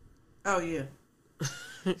 Oh yeah.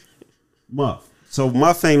 Muff. So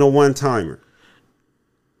Muff ain't a one timer.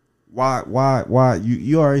 Why?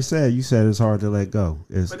 You already said it's hard to let go.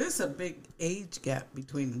 But it's a big age gap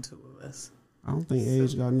between the two of us. I don't think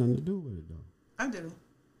age got nothing to do with it though. I do.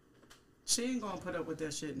 She ain't gonna put up with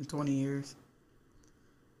that shit in 20 years.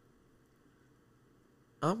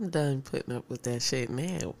 I'm done putting up with that shit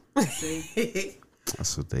now. See?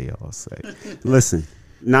 That's what they all say. Listen,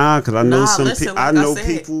 because I know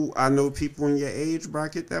I know people in your age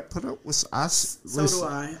bracket that put up with. So do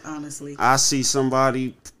I, honestly. I see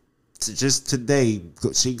somebody just today.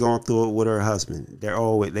 She going through it with her husband.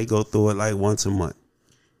 They go through it like once a month.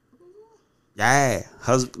 Yeah,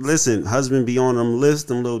 husband be on them lists,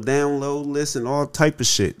 them little download lists, and all type of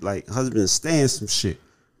shit. Like husband stand some shit,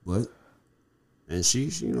 and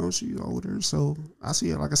she's older, so I see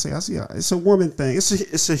it. Like I say, it's a woman thing.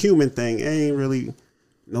 It's a human thing. It ain't really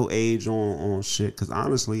no age on shit. Because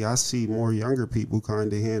honestly, I see more younger people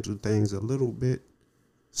kind of handle things a little bit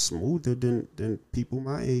smoother than people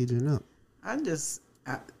my age and up. I guess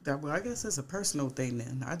it's a personal thing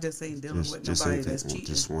then. I just ain't dealing with nobody that's cheating.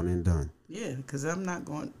 Just one and done. Yeah, because I'm not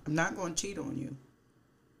going to cheat on you.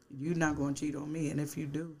 You're not going to cheat on me, and if you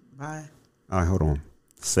do, bye. All right, hold on.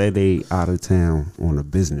 Say they out of town on a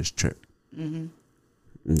business trip. Mm-hmm.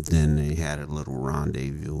 And then they had a little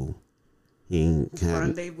rendezvous.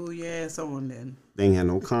 Rendezvous your ass on then. They ain't had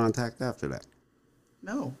no contact after that.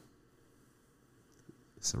 No.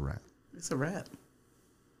 It's a wrap. It's a wrap.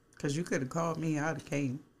 Because you could have called me, I'd have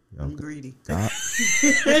came. I'm greedy.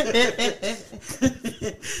 She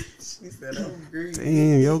said, I'm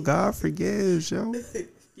greedy. Damn, God forgives, yo.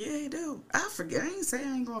 Yeah, he do. I forgive. I ain't saying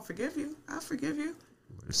I ain't going to forgive you. I forgive you.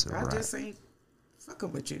 I just ain't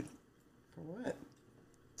fucking with you. For what?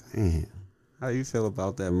 Damn. How you feel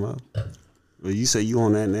about that, Mo? Well, you say you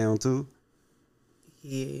on that now, too?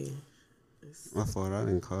 Yeah. I thought I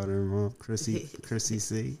didn't call her Mo. Khrissy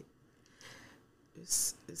C.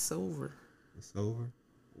 It's over. It's over?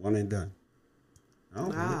 One and done.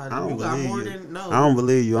 I don't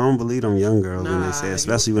believe you. I don't believe them young girls when they say,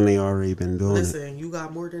 especially when they already been doing it. Listen, you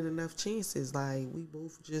got more than enough chances. Like, we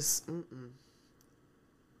both just,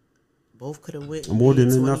 both could have went more than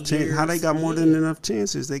 20 enough chance. How they got more than Yeah. enough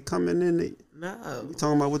chances? They coming in. They No, you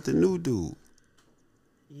talking about with the new dude?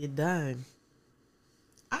 you're done.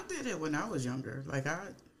 I did it when I was younger. Like I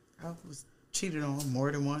was cheated on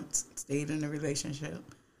more than once. Stayed in a relationship,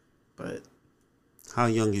 but How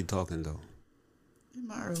young you talking though? in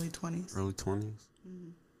my early 20s, Early 20s.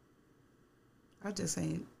 I just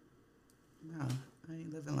ain't. No, I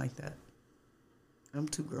ain't living like that. I'm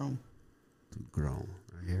too grown. Too grown.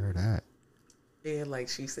 I hear that. Yeah, like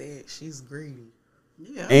she said, she's greedy.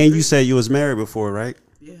 Yeah. And you said you was married before, right?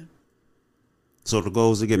 Yeah, So the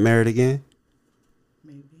goal is to get married again?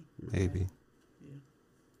 maybe. Yeah.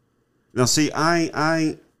 Now, see,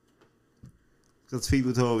 I because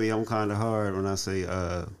people told me I'm kind of hard when I say,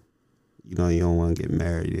 you don't want to get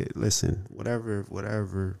married. Listen,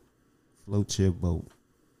 whatever floats your boat.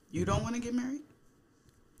 You don't want to get married?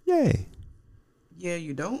 Yeah. Yeah,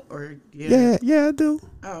 you don't, or yeah. Yeah, I do.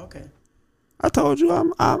 Oh, okay. I told you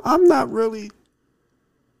I'm not really.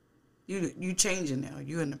 You changing now.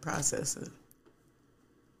 You in the process of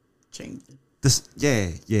changing.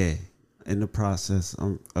 Yeah. In the process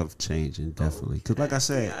of changing, definitely. Because like I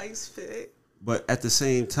said, Ice fit. but at the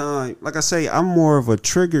same time, like I say, I'm more of a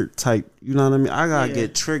triggered type. You know what I mean? I gotta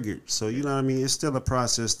get triggered. So you know what I mean? It's still a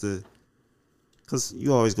process to, because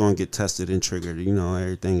you always gonna get tested and triggered. You know,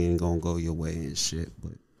 everything ain't gonna go your way and shit.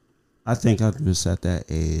 But I think I'm just at that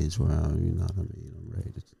age where you know what I mean? I'm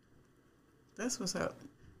ready to. That's what's up.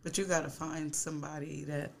 But you gotta find somebody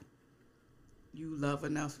that you love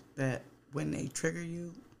enough that when they trigger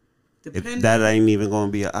you, If that ain't even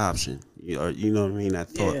gonna be an option. You know what I mean? That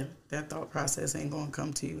thought. Yeah, that thought process ain't gonna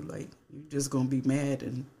come to you. Like you just gonna be mad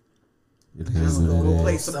and It just is what go it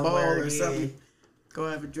play is. some ball Somewhere, or yeah. something. Go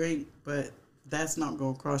have a drink, but that's not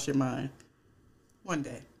gonna cross your mind one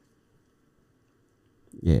day.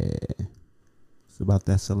 Yeah. It's about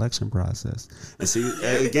that selection process. And see,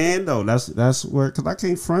 again, though, that's where, because I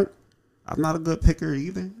can't front. I'm not a good picker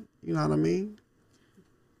either. You know what I mean?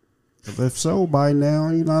 If so, by now,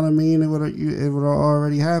 you know what I mean, it would have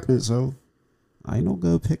already happened. So, I ain't no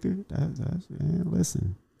good picker. That's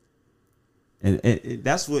listen. And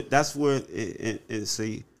that's where, and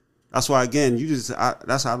see, that's why, again,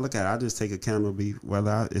 that's how I look at it. I just take accountability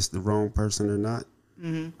whether it's the wrong person or not.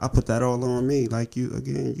 Mm-hmm. I put that all on me. Like you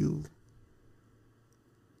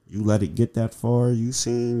let it get that far. You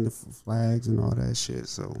seen the flags and all that shit.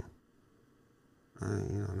 So, you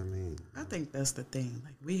know what I mean? I think that's the thing.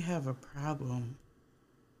 Like we have a problem.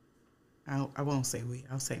 I won't say we.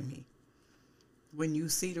 I'll say me. When you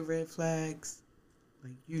see the red flags,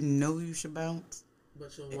 like you know you should bounce.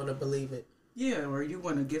 But you don't want to believe it. Yeah, or you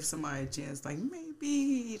want to give somebody a chance. Like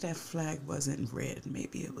maybe that flag wasn't red.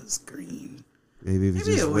 Maybe it was green. Maybe it was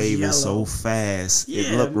just waving yellow. so fast it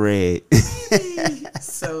Yeah, looked red. Maybe.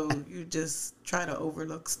 So you just try to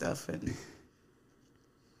overlook stuff, and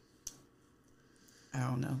I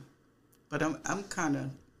don't know. But I'm kind of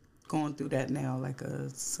going through that now, like a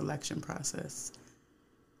selection process,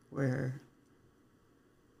 where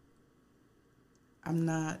I'm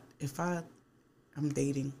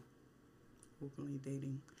dating, openly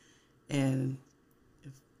dating, and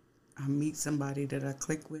if I meet somebody that I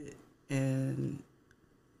click with and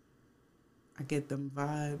I get them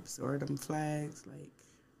vibes or them flags, like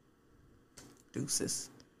deuces,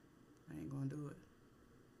 I ain't gonna do it.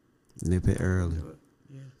 Nip it early.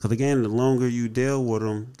 Yeah. Because again, the longer you deal with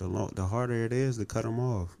them, the harder it is to cut them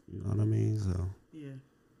off. You know what I mean? So Yeah.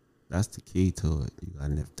 that's the key to it. You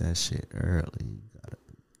gotta nip that shit early. You gotta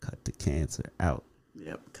cut the cancer out.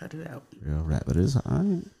 Yep. Cut it out. Real rap, but I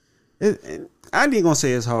ain't gonna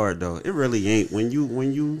say it's hard though. It really ain't. When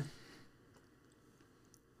you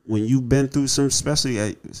been through some, especially,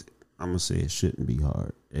 I'm gonna say it shouldn't be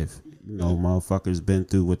hard. If motherfuckers been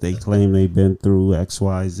through what they claim they been through,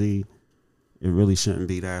 XYZ, it really shouldn't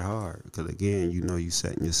be that hard. Because again, you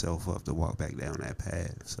setting yourself up to walk back down that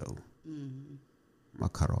path. So my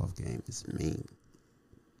cutoff game is mean.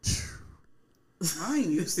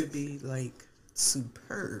 Mine used to be like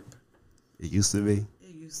superb. It used to be.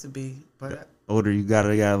 It used to be, but Older you got a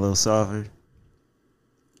little softer.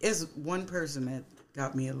 it's one person that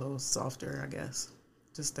got me a little softer, I guess.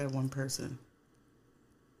 Just that one person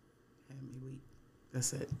had me weak.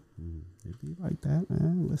 That's it. It be like that,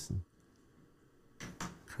 man. Listen.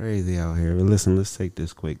 Crazy out here. But listen, let's take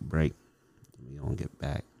this quick break. We gonna get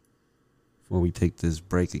back. Before we take this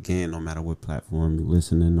break again, no matter what platform you're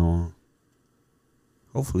listening on,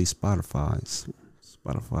 hopefully Spotify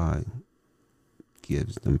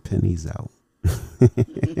gives them pennies out.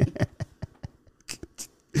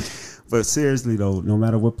 But seriously though, no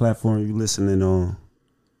matter what platform you're listening on,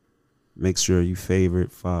 make sure you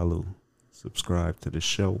favorite, follow, subscribe to the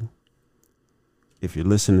show. If you're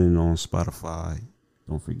listening on Spotify,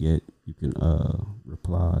 don't forget you can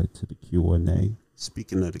reply to the Q&A.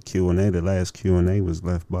 Speaking of the Q&A, the last Q&A was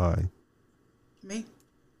left by Me?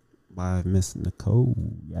 By Miss Nicole.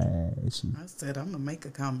 Yeah, I said I'm gonna make a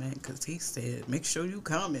comment because he said make sure you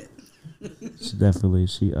comment. she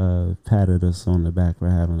patted us on the back for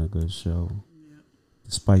having a good show. Yeah.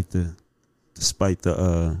 Despite the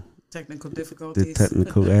technical difficulties, the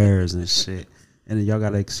technical errors and shit. And y'all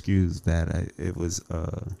gotta excuse that. It was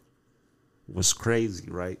crazy,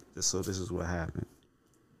 right? So this is what happened.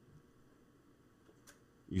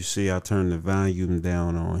 You see, I turned the volume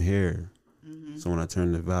down on here. Mm-hmm. So when I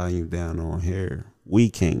turned the volume down on here, we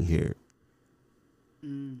can't hear.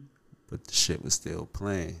 But the shit was still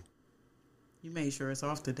playing. You made sure it's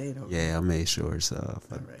off today, though. Yeah, I made sure it's off.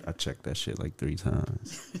 Right. I checked that shit like 3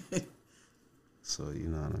 times. So you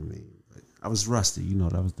know what I mean. But I was rusty. You know,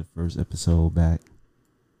 that was the first episode back.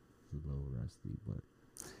 A little rusty, but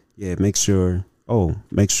yeah. Make sure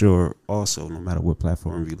also, no matter what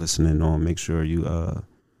platform you're listening on, make sure you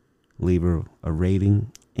leave a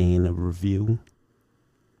rating and a review.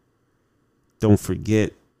 Don't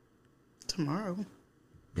forget tomorrow.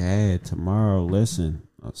 Yeah, tomorrow. Listen,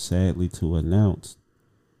 sadly to announce,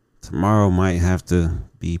 tomorrow might have to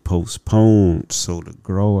be postponed. So the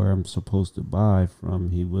grower I'm supposed to buy from,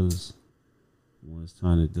 he was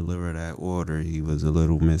trying to deliver that order. He was a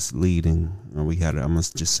little misleading. I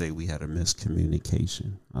must just say we had a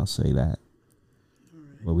miscommunication. I'll say that.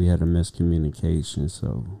 Right. But we had a miscommunication,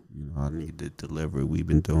 so I need to deliver. We've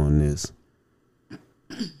been doing this.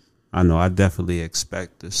 I know I definitely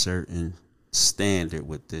expect a certain standard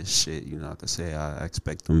with this shit. Like I say, I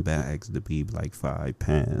expect them bags to be like 5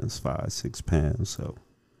 pounds, 6 pounds. So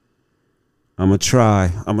I'm gonna try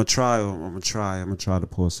to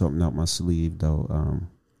pull something out my sleeve though.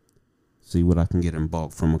 See what I can get in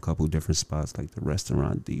bulk from a couple different spots like the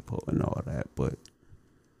Restaurant Depot and all that. But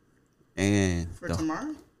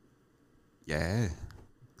tomorrow? Yeah,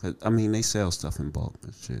 'cause they sell stuff in bulk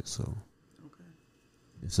and shit. So okay,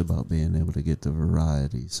 it's about being able to get the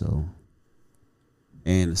variety. So.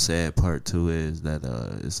 And the sad part too is that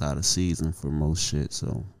it's out of season for most shit.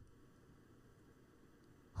 So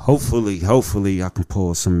hopefully I can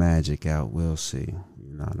pull some magic out. We'll see.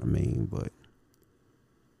 You know what I mean? But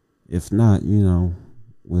if not,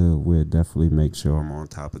 we'll definitely make sure I'm on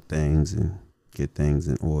top of things and get things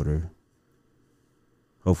in order.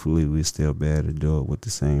 Hopefully we still be able to do it with the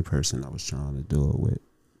same person I was trying to do it with.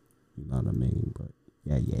 You know what I mean? But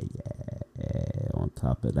yeah. On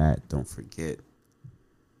top of that, don't forget.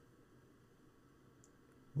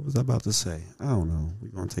 What was I about to say? I don't know. We're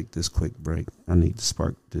going to take this quick break. I need to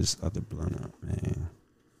spark this other blunt up, man.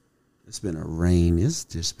 It's just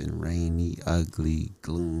been rainy, ugly,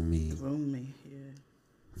 gloomy. Gloomy, yeah.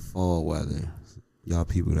 Fall weather. Y'all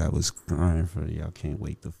people that was crying for it, y'all can't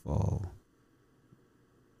wait to fall.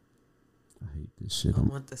 I hate this shit. I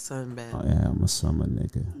want the sun back. Oh, yeah, I'm a summer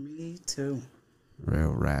nigga. Me too.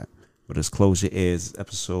 Real rap. But it's Close Your Ears,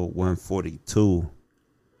 episode 142.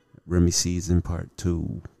 Remy season part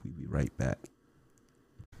 2. We be right back.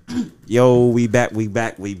 Yo, we back.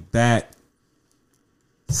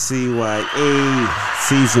 CYA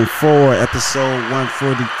season 4, episode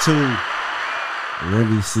 142.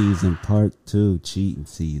 Remy season part 2. Cheating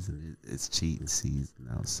season. It's cheating season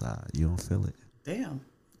outside. You don't feel it? Damn.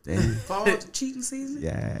 Fall cheating season?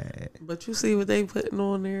 Yeah. But you see what they putting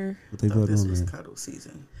on there? What they putting this on was there? cuddle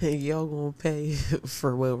season. Hey, y'all gonna pay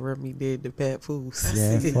for what Remy did to Pat Poos.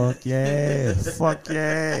 Yeah, fuck yeah.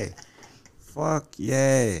 Fuck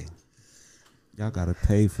yeah. Y'all gotta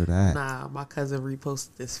pay for that. Nah, my cousin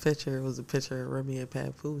reposted this picture. It was a picture of Remy and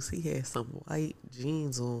Pat Poos. He had some white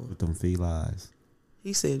jeans on. With them felines.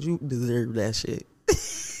 He said you deserve that shit.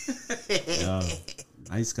 Yo,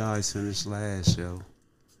 Nice Guys finished last, yo.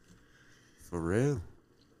 For real.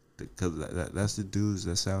 Because that's the dudes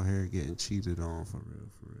that's out here getting cheated on, for real.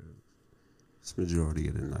 It's majority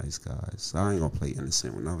of the nice guys. So I ain't gonna play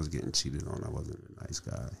innocent. When I was getting cheated on, I wasn't a nice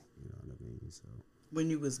guy. You know what I mean? So when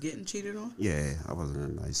you was getting cheated on? Yeah, I wasn't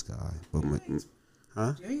a nice guy. But you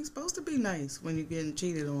ain't supposed to be nice when you're getting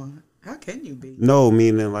cheated on. How can you be? No,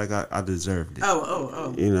 meaning like I deserved it.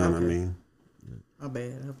 Oh. You know what I mean? My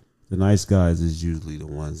bad. The nice guys is usually the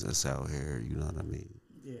ones that's out here, you know what I mean?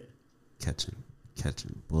 Yeah.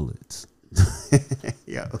 Catching bullets.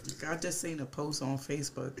 Yo. I just seen a post on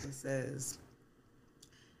Facebook that says,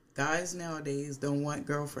 guys nowadays don't want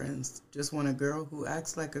girlfriends, just want a girl who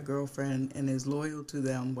acts like a girlfriend and is loyal to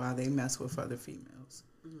them while they mess with other females.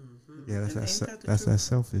 Mm-hmm. Yeah, that's that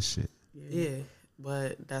selfish shit. Yeah,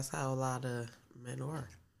 but that's how a lot of men are.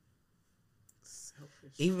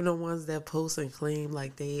 Even the ones that post and claim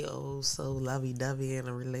like they so lovey-dovey in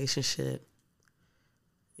a relationship.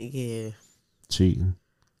 Yeah. Cheating.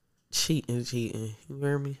 Cheating. You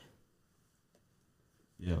hear me?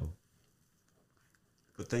 Yo.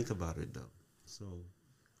 But think about it though. So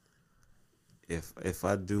if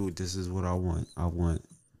I do, this is what I want. I want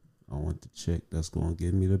the chick that's gonna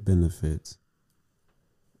give me the benefits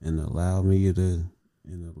and allow me to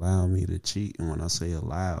cheat. And when I say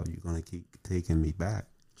allow, you're gonna keep taking me back.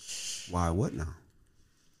 Why wouldn't I?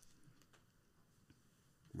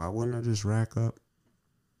 Why wouldn't I just rack up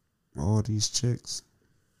all these chicks?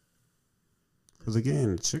 Because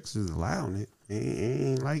again, the chicks is allowing it. It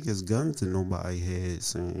ain't like it's gun to nobody's head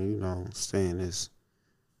saying, saying this.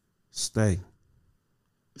 Stay.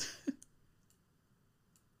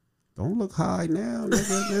 Don't look high now,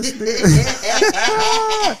 nigga.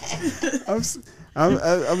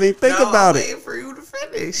 I mean, think about it. For you to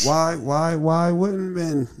finish. Why wouldn't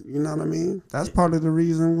men? You know what I mean? That's part of the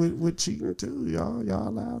reason with cheating too. Y'all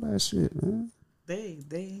allow that shit, man. They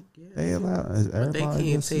allow. But they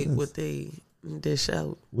can't take what they dish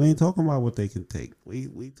out. We ain't talking about what they can take.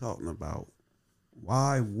 We talking about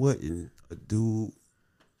why wouldn't a dude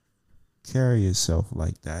carry himself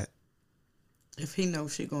like that? If he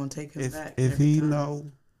knows she gonna take him back. If he know,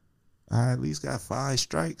 I at least got 5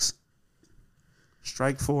 strikes.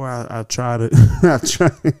 Strike 4, I try to. But you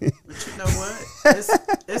know what?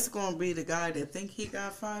 It's gonna be the guy that think he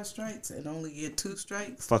got 5 strikes and only get 2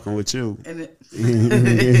 strikes. Fucking with you. And it, you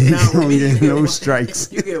don't get no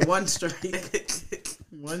strikes. You get 1 strike.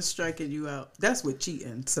 1 strike and you out. That's with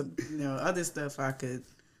cheating. Some other stuff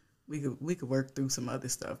we could work through some other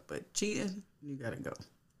stuff, but cheating, you gotta go.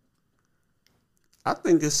 I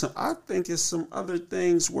think it's some other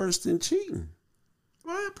things worse than cheating.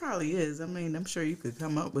 Well, it probably is. I mean, I'm sure you could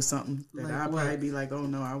come up with something that like I'd what? probably be like, oh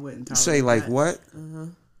no, I wouldn't tolerate Say like that. what?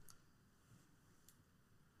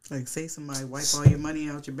 Like say somebody wipe all your money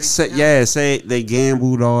out your bank account. Yeah, say they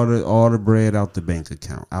gambled all the bread out the bank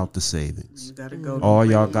account, out the savings. You gotta go. All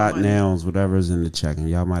y'all got now is whatever's in the checking.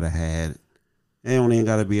 Y'all might have had. It don't even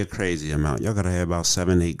gotta be a crazy amount. Y'all gotta have about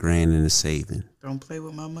 7-8 grand in the saving. Don't play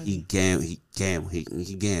with my money. He gambled.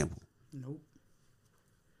 Nope.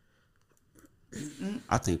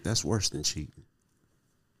 I think that's worse than cheating.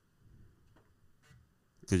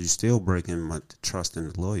 Because you're still breaking my trust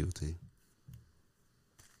and loyalty.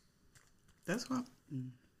 That's what.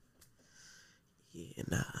 Yeah,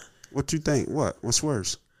 nah. What you think? What's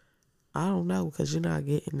worse? I don't know, because you're not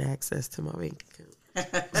getting access to my bank account.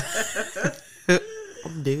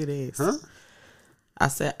 I'm dead ass. Huh? I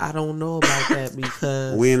said I don't know about that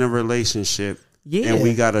because we in a relationship. Yeah. And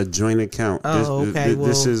we got a joint account. Oh, okay.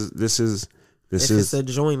 This is it's a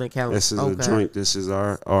joint account. This is a joint. This is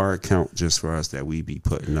our account just for us that we be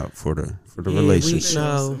putting up for the Yeah, relationship.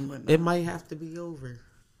 No, it might have to be over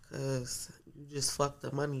because you just fucked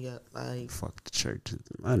the money up. Like fuck the church's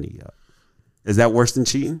money up. Is that worse than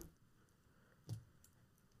cheating?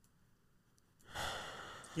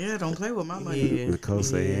 Yeah, don't play with my money. Yeah. Nicole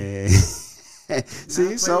say, hey.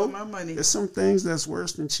 See, so there's some things that's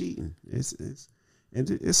worse than cheating. It's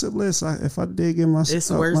a list. If I dig in my, it's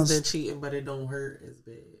worse than cheating, but it don't hurt as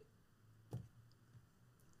bad.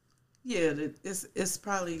 Yeah, it's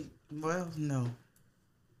probably no,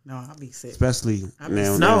 I'll be sick. Especially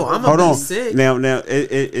now. No, I'm hold gonna on. be sick. Now,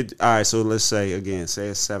 it. All right. So let's say again, say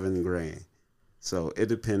it's 7 grand. So it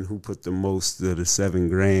depends who put the most of the 7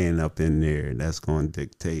 grand up in there. That's going to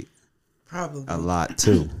dictate probably a lot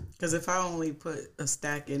too. Because if I only put a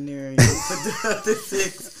stack in there and you put the other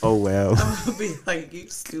 6, oh well, I'm gonna be like, you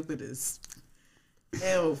stupid as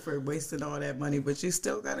hell for wasting all that money. But you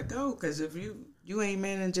still gotta go because if you ain't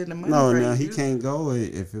managing the money. No, right, no, he can't go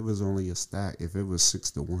if it was only a stack. If it was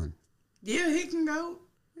 6-1, yeah, he can go.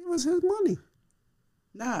 It was his money.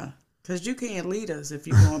 Nah. Because you can't lead us if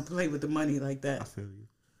you going to play with the money like that. I feel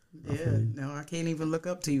you. No, I can't even look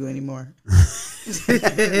up to you anymore.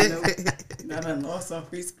 Not a loss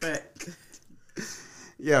of respect.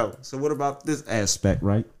 Yo, so what about this aspect,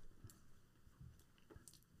 right?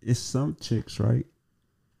 It's some chicks, right?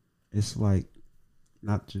 It's like,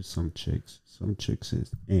 not just some chicks. Some chicks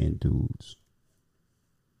and dudes.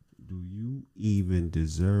 Do you even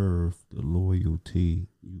deserve the loyalty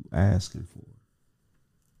you asking for?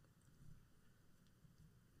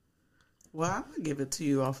 Well, I'm going to give it to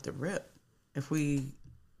you off the rip. If we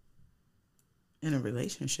in a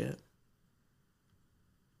relationship.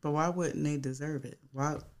 But why wouldn't they deserve it?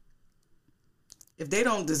 Why? If they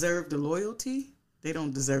don't deserve the loyalty, they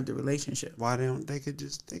don't deserve the relationship. Why don't they could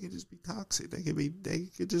just be toxic. They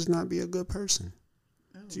could just not be a good person.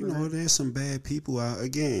 Oh, You know, there's some bad people out.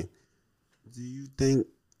 Again, Do you think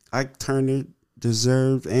Ike Turner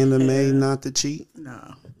deserved Anime not to cheat?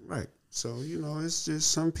 No. Right. So, it's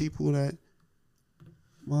just some people that,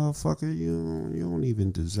 motherfucker, you don't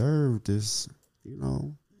even deserve this,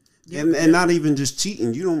 And not even just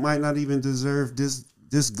cheating. You might not even deserve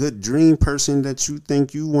this good dream person that you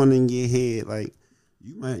think you want in your head. Like,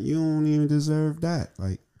 you don't even deserve that.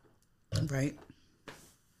 Like, right.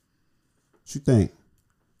 What you think,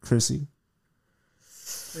 Khrissy?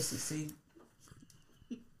 Khrissy, see.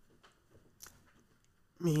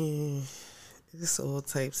 Man, there's all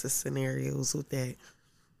types of scenarios with that.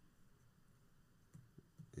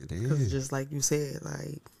 It is. Because just like you said,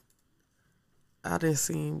 like, I done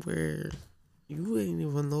seen where you ain't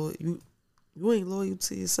even loyal. You ain't loyal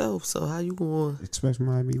to yourself, so how you going to expect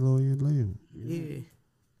somebody to be loyal to you? Yeah.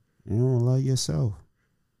 You don't love yourself.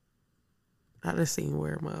 I done seen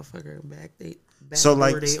where a motherfucker back so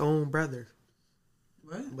like their own brother.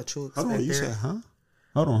 What? But you hold on, you said, huh?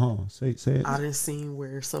 Hold on. Say it. I done seen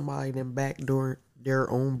where somebody done backdoor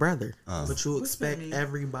their own brother. But you expect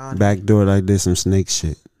everybody backdoor like this some snake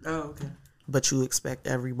shit. Oh, okay. But you expect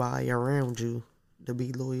everybody around you to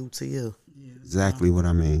be loyal to you. Yeah, exactly what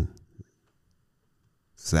I mean.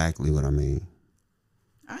 Exactly what I mean.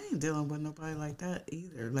 I ain't dealing with nobody like that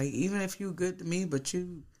either. Like, even if you good to me, but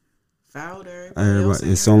you foul to everybody else.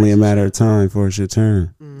 It's only a matter of time before it's your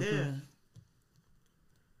turn. Mm-hmm. Yeah.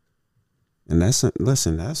 And that's some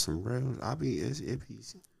real.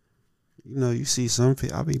 You see some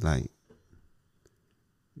people, I'll be like,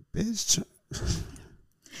 bitch,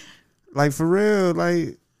 like for real,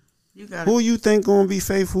 like, who you think gonna be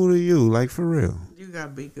faithful to you, like for real? You gotta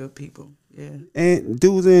be good people, yeah. And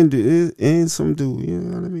dudes and some dude, you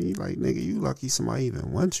know what I mean? Like, nigga, you lucky somebody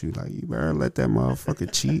even wants you. Like, you better let that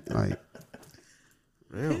motherfucker cheat. Like,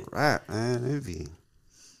 real rap, man. It be.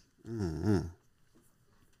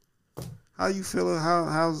 How you feeling?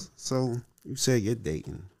 How's so? You said you're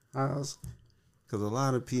dating. How's? Because a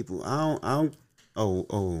lot of people, I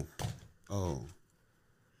don't.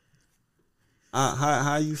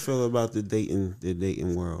 How you feel about the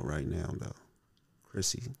dating world right now, though,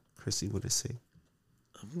 Khrissy, what it say?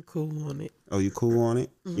 I'm cool on it. Oh, you cool on it?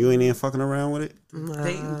 Mm-hmm. You ain't even fucking around with it? Nah.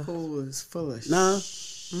 Dating pool is full of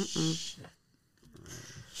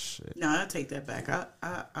shit. No, I take that back.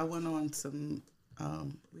 I went on some. We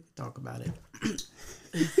can talk about it.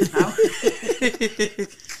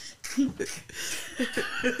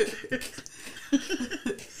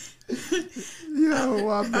 Yo,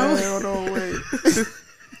 my bad. Hold on, wait.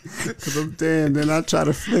 Cause I'm damn. Then I try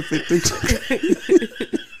to flip it.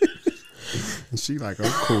 And she like,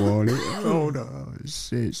 I'm cool on it. Oh no,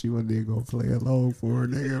 shit. She wasn't even gonna play along for a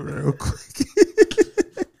nigga real quick.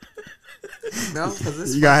 No, because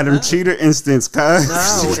it's you got them cheater instincts, cuz.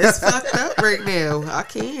 No, it's fucked up right now. I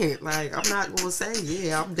can't. Like, I'm not gonna say,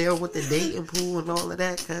 yeah, I'm there with the dating pool and all of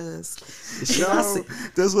that, cuz. No,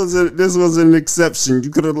 this was an exception.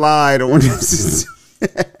 You could have lied on this.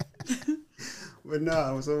 But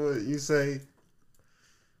no, so what you say?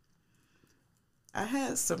 I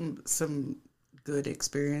had some good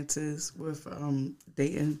experiences with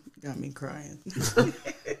dating. Got me crying.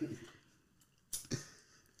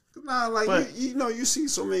 Nah, like, but, you see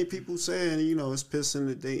so many people saying, it's pissing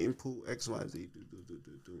the dating pool, XYZ,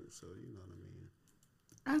 do. So, you know what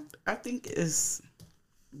I mean? I think it's,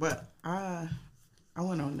 but I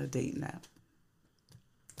went on the dating app.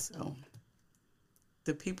 So,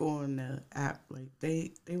 the people on the app, like,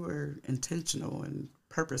 they were intentional and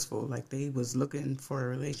purposeful. Like, they was looking for a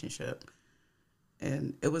relationship.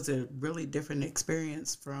 And it was a really different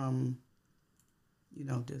experience from,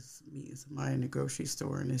 just meeting somebody in the grocery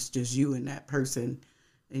store and it's just you and that person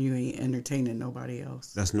and you ain't entertaining nobody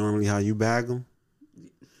else. That's normally how you bag them?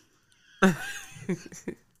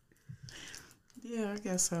 Yeah, I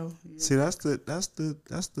guess so. Yeah. See, that's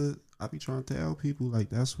the, I be trying to tell people, like,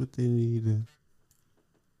 that's what they need to,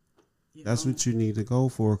 that's what you need to go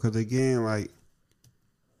for. Because again, like,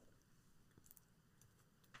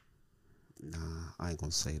 nah, I ain't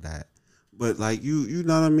gonna say that. But like you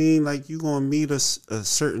know what I mean? Like you gonna meet a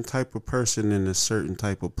certain type of person in a certain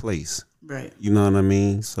type of place. Right. You know what I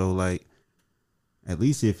mean? So like, at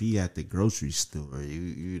least if he at the grocery store,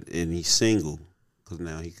 you and he's single, because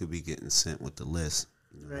now he could be getting sent with the list.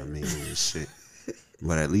 You know what I mean? And shit.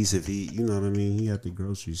 But at least if he, you know what I mean, he at the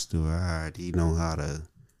grocery store, all right, he know how to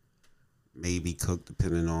maybe cook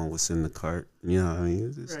depending on what's in the cart. You know what I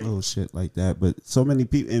mean? It's little shit like that. But so many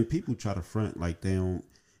people, and people try to front like they don't.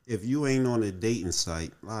 If you ain't on a dating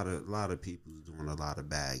site, a lot of people's doing a lot of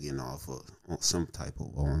bagging off of some type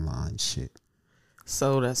of online shit.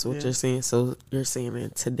 So that's what you're saying. So you're saying in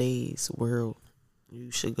today's world, You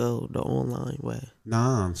should go the online way.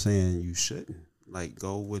 Nah, I'm saying you shouldn't. Like,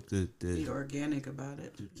 go with Be organic about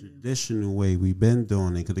it. The traditional way we've been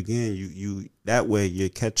doing it. Because, again, you that way you're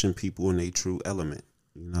catching people in their true element.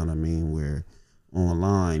 You know what I mean? Where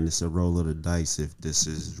online, it's a roll of the dice if this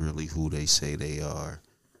is really who they say they are.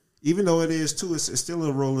 Even though it is, too, it's still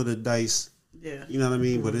a roll of the dice. Yeah. You know what I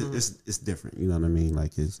mean? But it's different. You know what I mean?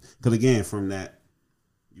 Like, it's... Because, again, from that,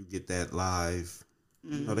 you get that live...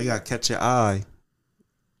 You know, they got to catch your eye.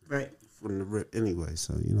 Right. From the rip anyway.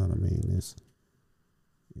 So, you know what I mean? It's...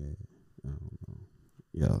 Yeah, I don't know.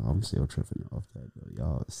 Yo, I'm still tripping off that though.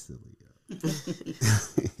 Y'all are silly.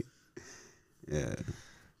 Yeah.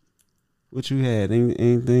 What you had?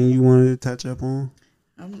 Anything you wanted to touch up on?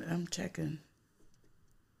 I'm checking.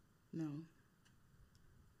 No.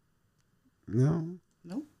 No.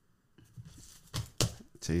 Nope.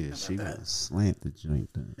 Tell you, she gonna slant the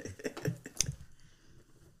joint down.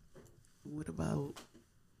 What about?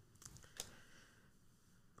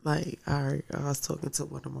 Like, I was talking to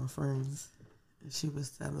one of my friends, and she was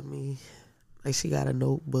telling me, like, she got a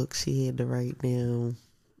notebook. She had to write down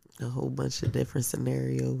a whole bunch of different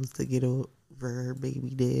scenarios to get over her baby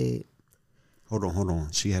dad. Hold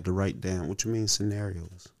on. She had to write down. What you mean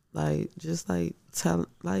scenarios? Like, just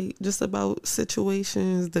about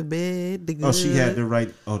situations, the bad, the good. Oh, she had to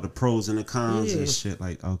write the pros and the cons and shit.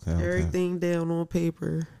 Like, okay. Everything down on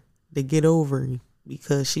paper to get over him,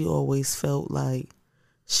 because she always felt like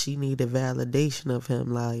she needed validation of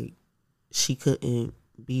him. Like, she couldn't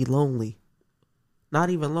be lonely. Not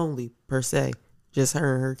even lonely, per se. Just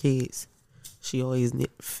her and her kids. She always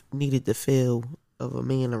needed the feel of a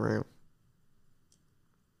man around.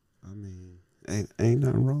 I mean, ain't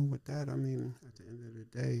nothing wrong with that. I mean, at the end of the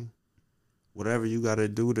day, whatever you got to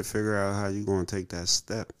do to figure out how you going to take that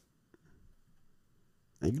step.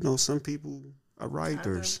 And, you know, some people are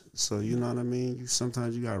writers. So, you know what I mean?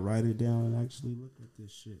 Sometimes you got to write it down and actually look at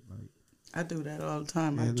this shit. Like, I do that all the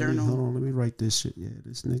time. Yeah, I journal. Hold on, let me write this shit. Yeah,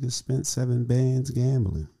 this nigga spent 7 bands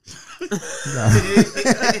gambling. You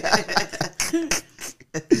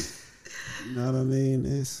know what I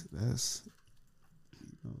mean?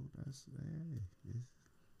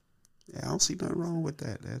 I don't see nothing wrong with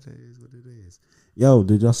that. That is what it is. Yo,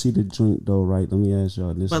 did y'all see the joint though? Right? Let me ask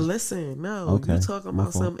y'all this. But listen, no, okay, you talking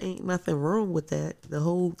about something, ain't nothing wrong with that. The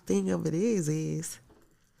whole thing of it is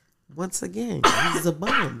once again, he's a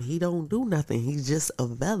bum. He don't do nothing. He's just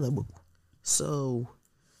available. So,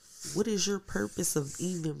 what is your purpose of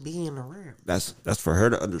even being around? That's for her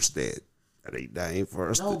to understand. That ain't for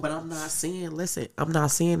us. No, but I'm not saying. Listen, I'm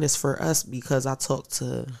not saying this for us, because I talk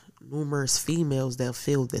to numerous females that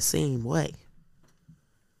feel the same way.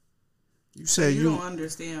 You say you don't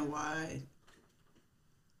understand why.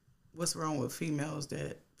 What's wrong with females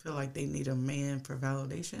that feel like they need a man for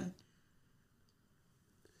validation?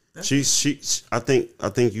 I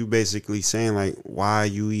think you basically saying, like, why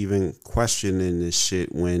you even questioning this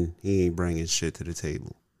shit when he ain't bringing shit to the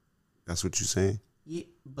table. That's what you saying? Yeah,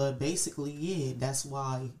 but basically, yeah, that's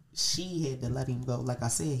why she had to let him go. Like I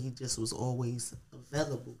said, he just was always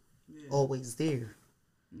available, always there.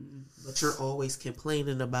 But you're always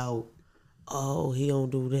complaining about, oh, he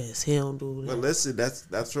don't do this, he don't do that. But listen,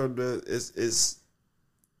 that's from it's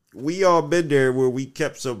we all been there where we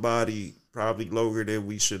kept somebody probably longer than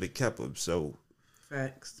we should have kept them. So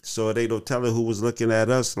facts. So they don't tell her who was looking at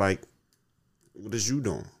us like, what is you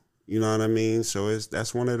doing? You know what I mean? So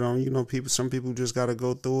that's one of them. You know, some people just got to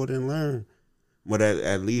go through it and learn. But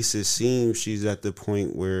at least it seems she's at the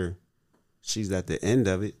point where she's at the end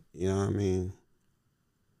of it. You know what I mean?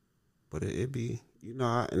 But it be, you know,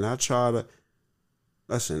 I try to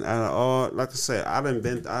listen. Out of all, like I said, I done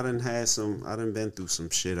been through some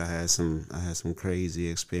shit. I had some crazy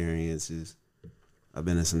experiences. I've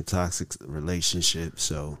been in some toxic relationships,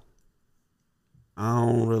 so I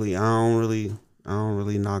don't really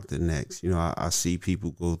knock the necks. You know, I see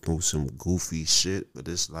people go through some goofy shit, but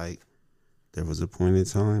it's like there was a point in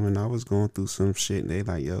time when I was going through some shit and they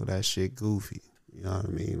like, yo, that shit goofy. You know what I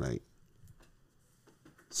mean? Like,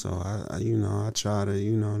 so I try to,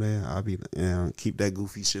 you know, I'll be, keep that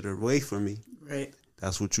goofy shit away from me. Right.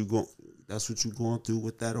 That's what you going through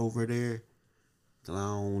with that over there. I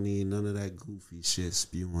don't need none of that goofy shit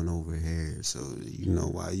spewing over here. So, you know,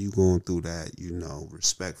 while you going through that, you know,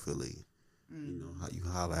 respectfully, you know, how you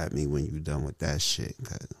holler at me when you done with that shit.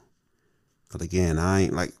 But again, I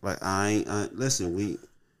ain't listen,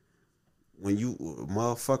 when you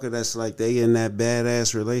motherfucker that's like they in that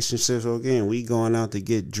badass relationship, so again, we going out to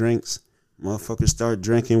get drinks, motherfuckers start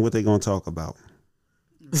drinking, what they gonna talk about?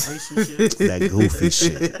 Relationship. That goofy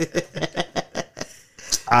shit.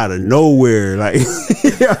 Out of nowhere, like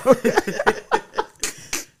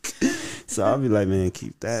So I'll be like, man,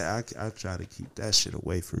 keep that. I try to keep that shit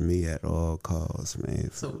away from me at all costs, man.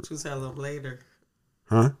 So what you tell them later?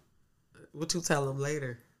 Huh? What you tell them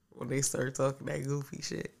later when they start talking that goofy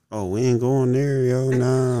shit? Oh, we ain't going there, yo.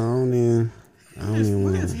 Nah, I don't even.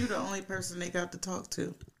 What if you the only person they got to talk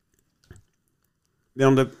to?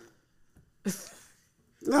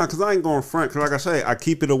 Nah, because I ain't going front. Because like I say, I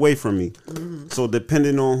keep it away from me. Mm-hmm. So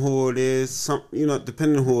depending on who it is,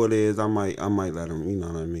 depending on who it is, I might let them. You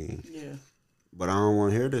know what I mean? Yeah. But I don't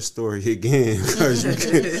want to hear this story again. Because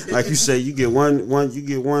like you say, you get one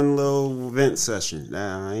little vent session.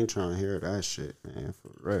 Nah, I ain't trying to hear that shit, man.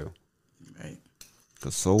 For real. Right.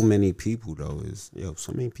 Because so many people though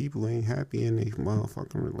so many people ain't happy in their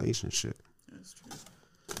motherfucking relationship. That's true.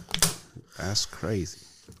 That's crazy.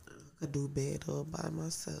 I do bad all by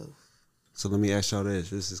myself. So let me ask y'all this.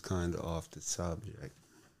 This is kind of off the subject.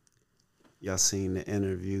 Y'all seen the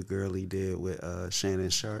interview Girlie did with Shannon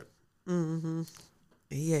Sharp? Mm-hmm.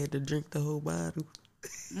 He had to drink the whole bottle.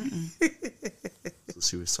 So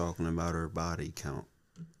she was talking about her body count.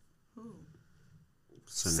 Ooh.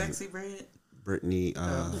 Sexy Red? Brittany,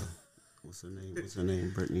 what's her name?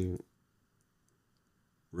 Brittany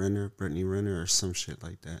Renner or some shit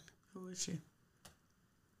like that. Who is she?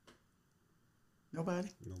 Nobody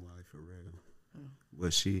for real. Oh.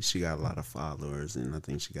 But she got a lot of followers, and I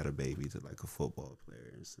think she got a baby to like a football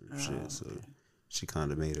player and some shit. So she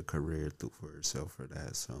kind of made a career for herself for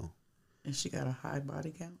that. So. And she got a high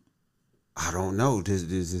body count? I don't know. This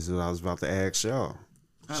is what I was about to ask y'all.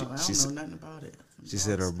 I don't know nothing about it. She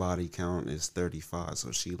said her body count is 35,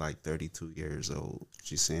 so she like 32 years old.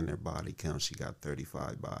 She's saying her body count, she got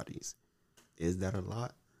 35 bodies. Is that a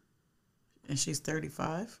lot? And she's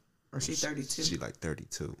 35? Or she's 32? She like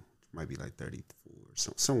 32. Might be like 34.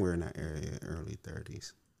 Somewhere in that area, early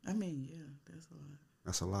 30s. I mean, yeah, that's a lot.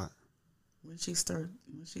 That's a lot. When she start?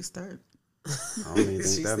 I don't even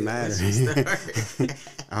think that matters.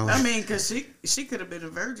 I mean, because she could have been a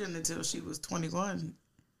virgin until she was 21.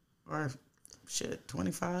 Or,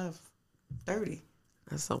 25, 30.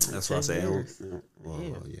 That's what I say.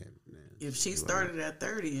 Well, yeah. Man, if she started at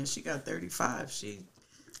 30 and she got 35,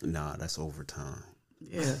 Nah, that's overtime.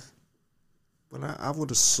 Yeah. But I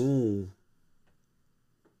would assume,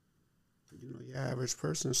 your average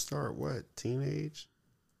person start what? Teenage?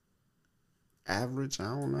 Average? I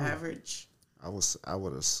don't know. Average. I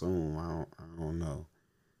would assume. I don't know.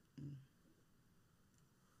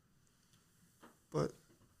 But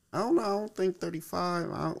I don't know. I don't think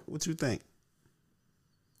 35. What you think?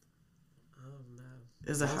 I don't know.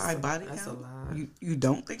 Is a high body count? That's a lot. You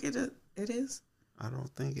don't think it is? I don't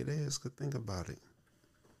think it is. Could think about it.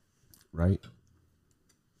 Right.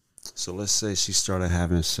 So let's say she started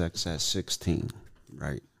having sex at 16,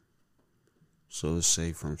 right? So let's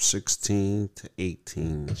say from 16 to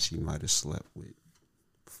 18, she might have slept with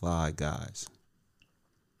 5 guys.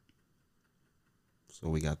 So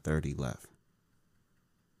we got 30 left.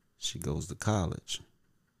 She goes to college.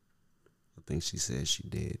 I think she said she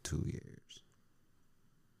did 2 years.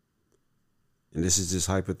 And this is just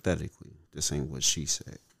hypothetically. This ain't what she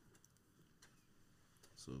said.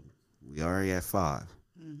 So we already at 5.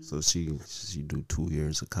 Mm-hmm. So she do 2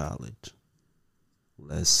 years of college.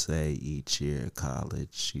 Let's say each year of college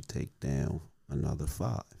she take down another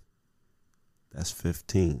 5. That's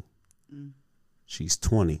 15. She's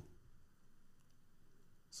 20.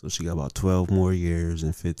 So she got about 12 more years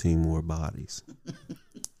and 15 more bodies.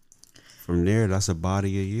 From there, that's a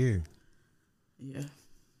body a year. Yeah.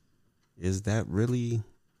 Is that really,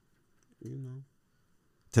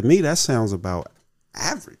 to me, that sounds about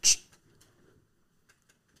average.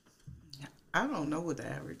 I don't know what the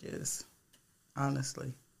average is,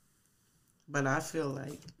 honestly. But I feel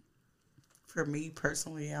like, for me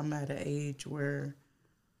personally, I'm at an age where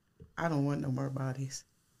I don't want no more bodies.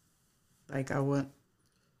 Like, I want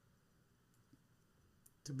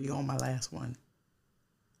to be on my last one.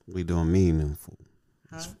 We doing meaningful.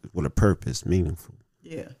 Huh? With a purpose, meaningful.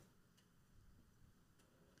 Yeah.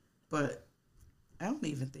 But I don't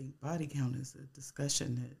even think body count is a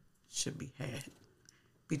discussion that should be had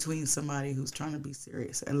between somebody who's trying to be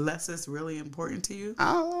serious, unless it's really important to you.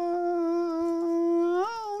 I don't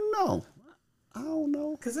know.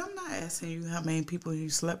 Because I'm not asking you how many people you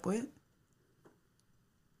slept with.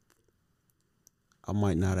 I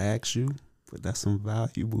might not ask you, but that's some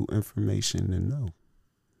valuable information to know.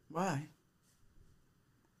 Why?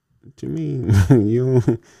 What you mean?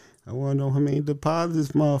 I want to know how many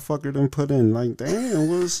deposits motherfucker done put in. Like, damn,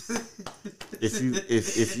 what's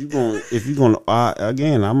if you gonna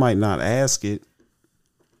again? I might not ask it,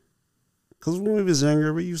 cause when we was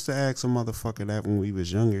younger, we used to ask a motherfucker that when we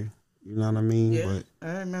was younger. You know what I mean? Yeah, But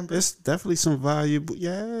I remember. it's definitely some valuable,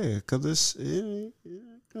 because it's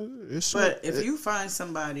But if you find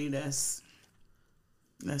somebody that's,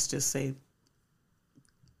 let's just say,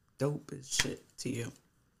 dope as shit to you,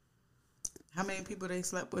 how many people they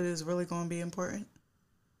slept with is really going to be important?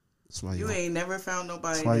 That's why you ain't never found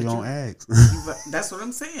nobody. That's why you don't ask. That's what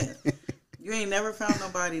I'm saying. You ain't never found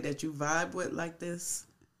nobody that you vibe with like this,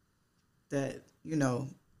 that, you know,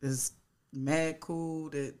 is mad cool,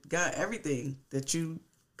 that got everything that you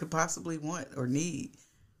could possibly want or need.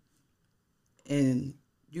 And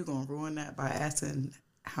you going to ruin that by asking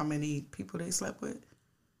how many people they slept with?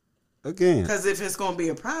 Again. Because if it's going to be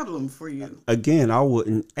a problem for you. Again, I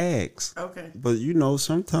wouldn't ask. Okay. But, you know,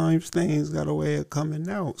 sometimes things got a way of coming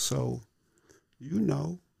out. So, you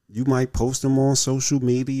know, you might post them on social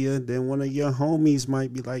media. Then one of your homies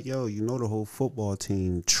might be like, yo, you know, the whole football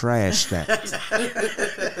team trashed that.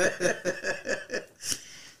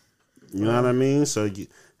 You know what I mean? So,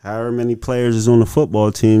 however many players is on the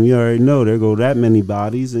football team, you already know there go that many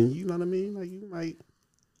bodies. And you know what I mean? Like, you might.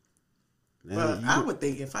 Well, I would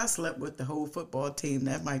think if I slept with the whole football team,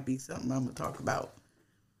 that might be something I'm going to talk about.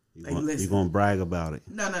 You're going to brag about it.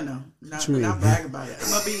 No. Not brag about it. I'm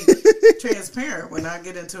going to be transparent when I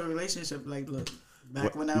get into a relationship. Like, look,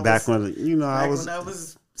 when I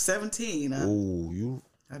was 17,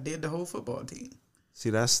 I did the whole football team. See,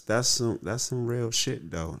 that's some real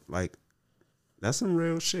shit, though. Like, that's some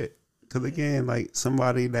real shit. Because, again, like,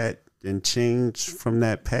 somebody that then changed from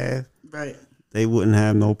that path. Right. They wouldn't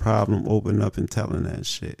have no problem opening up and telling that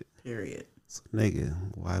shit. Period. So, nigga,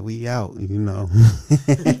 why we out, you know?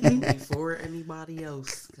 Before anybody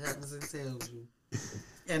else comes and tells you.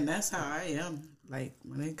 And that's how I am. Like,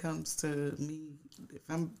 when it comes to me, if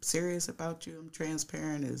I'm serious about you, I'm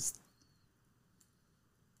transparent. Is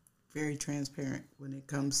very transparent when it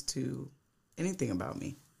comes to anything about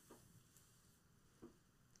me.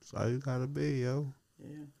 That's how you gotta be, yo.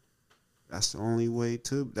 Yeah. That's the only way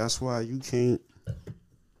to. That's why you can't.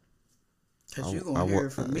 Because you're going to hear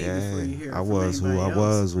it from me before you hear it I from was who anybody I else.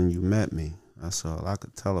 was when you met me. That's all I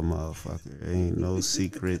could tell a motherfucker. There ain't no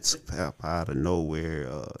secrets pop out of nowhere.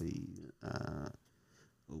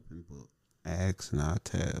 Open book. Ask and I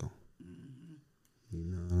tell. You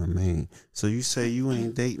know what I mean? So you say you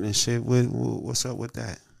ain't dating and shit. What's up with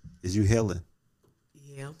that? Is you healing?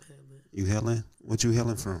 Yeah, I'm healing. You healing? What you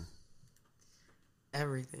healing from?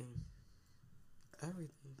 Everything.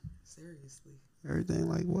 Seriously. Everything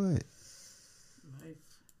like what? Life.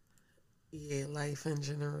 Yeah, life in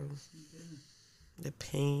general. Yeah. The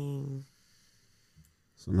pain.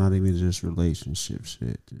 So not even just relationship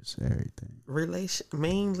shit, just everything.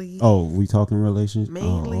 Mainly. Oh, we talking relationship?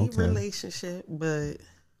 Mainly relationship, but.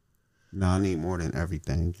 No, I need more than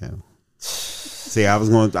everything, yo. See, I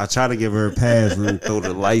try to give her a pass and throw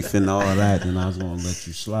the life and all that, and I was gonna let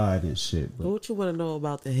you slide and shit. But what you want to know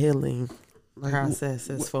about the healing process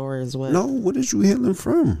as far as what? No, what is you healing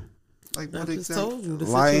from? Like what I just told you the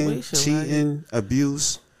lying, situation, cheating,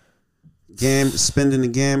 abuse, spending the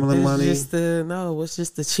gambling money. It's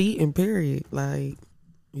just the cheating period. Like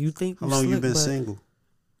you think. How long you been single?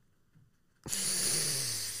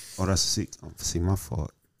 Oh, that's see my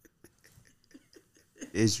fault.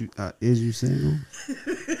 Is you single?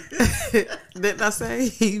 Didn't I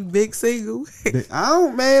say you big single?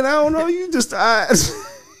 I don't know. You just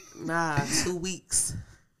Nah, 2 weeks.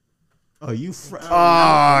 Oh, you she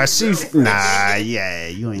nah, yeah,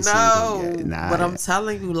 you ain't single yet. Nah, but I'm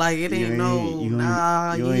telling you, like it ain't you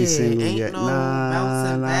ain't single ain't yet. no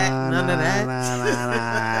bouncing back, none of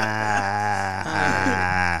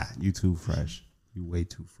that. You too fresh. You way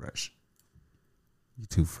too fresh. You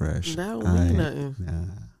too fresh. That don't mean nothing.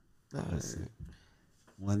 Nah. Listen,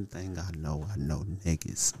 one thing I know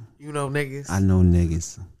niggas. You know niggas. I know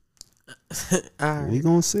niggas. All right. We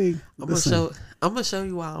gonna see. I'm gonna show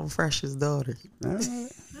you why I'm Fresh's daughter. All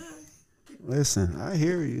right. Listen, I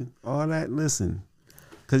hear you. All that. Listen,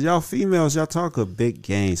 cause y'all females, y'all talk a big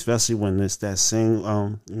game, especially when it's that single.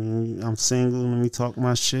 I'm single. Let me talk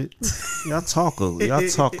my shit. Y'all talk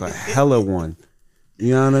a hella one.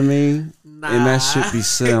 You know what I mean? Nah. And that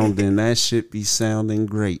shit be sounding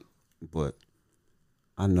great. But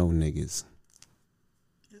I know niggas.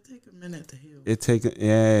 It take a minute to heal.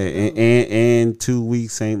 And 2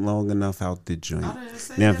 weeks ain't long enough out the joint. I didn't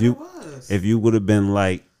say Now that it was. if you would have been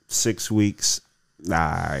like 6 weeks, all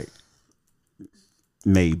right,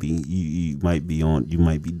 maybe you might be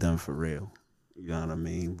done for real. You know what I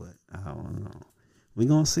mean? But I don't know. We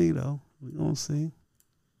gonna see though. We gonna see.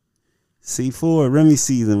 C4 Remy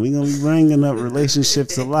season. We gonna be bringing up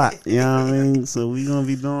relationships a lot. You know what I mean? So we gonna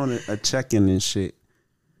be doing a check-in and shit.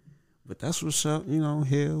 But that's what's up. You know,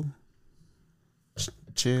 heal.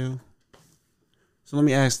 chill. So let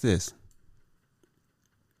me ask this.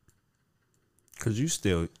 Cause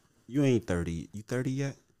you ain't 30. You 30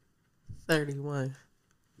 yet? 31.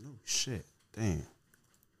 No shit. Damn.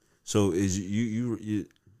 So is you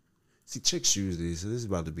see chicks usually, so this is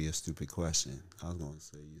about to be a stupid question. I was gonna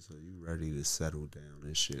say, so you ready to settle down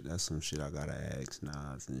and shit. That's some shit I gotta ask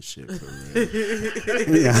Nas and shit for real.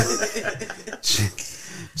 Yeah.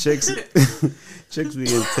 Chicks be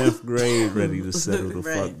in 10th grade ready to settle the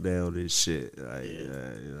fuck down and shit. Like, you know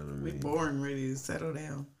what I mean? We born ready to settle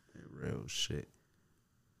down. Real shit.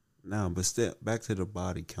 No, but still back to the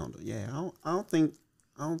body count. Yeah, I don't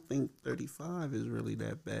think 35 is really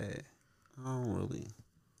that bad. I don't really.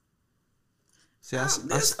 See, I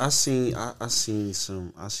seen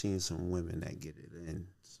some women that get it in.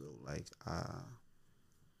 So like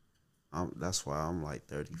that's why I'm like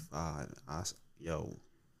 35.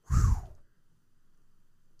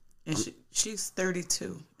 And she's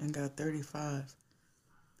 32 and got 35.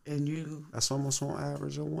 And you. That's almost on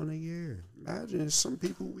average of one a year. Imagine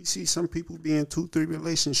we see some people be in 2-3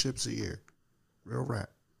 relationships a year. Real rap.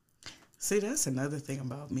 See, that's another thing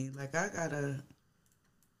about me. Like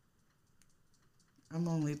I'm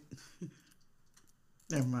only.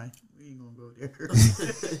 Never mind. We ain't gonna go there.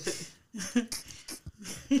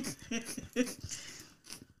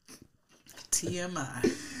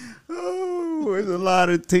 TMI. Oh, there's a lot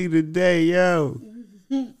of tea today, yo.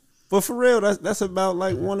 But for real, that's about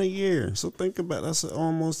like one a year. So think about that's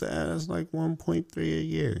like 1.3 a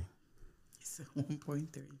year. It's 1.3.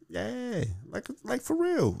 Yeah, like for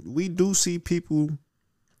real. We do see people.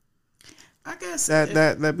 I guess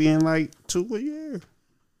that being like 2 a year.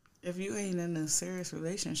 If you ain't in a serious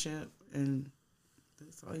relationship and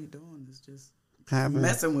that's all you're doing is just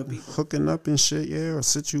messing with people, hooking up and shit, or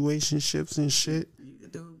situationships and shit. You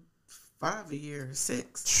could do 5 a year,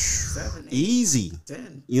 6, 7, 8, easy,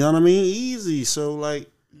 10. You know what I mean? Easy. So like,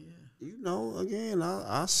 again,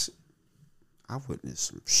 I witnessed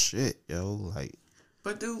some shit, yo. Like,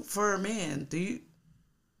 but for a man, do you?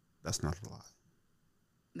 That's not a lot.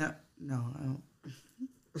 No, I don't.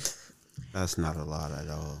 That's not a lot at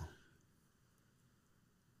all.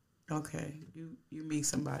 Okay, you meet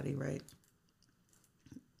somebody, right?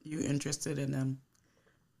 You interested in them.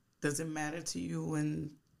 Does it matter to you when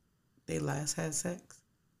they last had sex?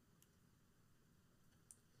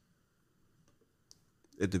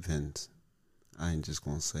 It depends. I ain't just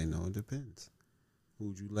gonna say no. It depends.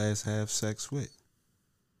 Who'd you last have sex with?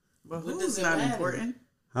 Well, who's not important?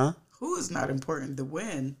 Huh? Who is not important? The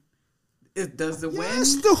when. Does the when?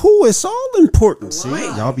 Yes, the who. It's all important. See,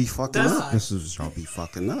 Why? y'all be fucking up. This is y'all be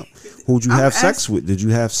fucking up. Who'd you have sex with? Did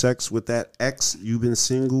you have sex with that ex you've been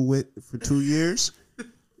single with for 2 years?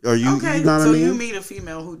 Or you? Okay, you know what so I mean? you meet a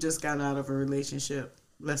female who just got out of a relationship.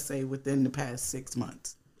 Let's say within the past 6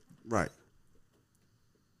 months. Right.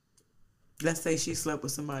 Let's say she slept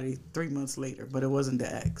with somebody 3 months later, but it wasn't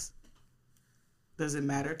the ex. Does it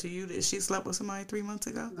matter to you that she slept with somebody 3 months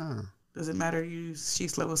ago? Nah. Does it matter to you she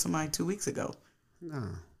slept with somebody 2 weeks ago? Nah.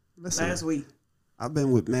 Listen, last week. I've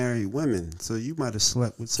been with married women, so you might have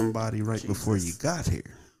slept with somebody right before you got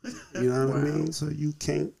here. You know what I mean? So you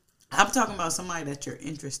can't. I'm talking about somebody that you're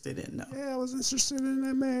interested in, though. Yeah, I was interested in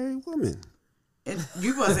that married woman. And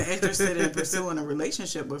you wasn't interested in pursuing a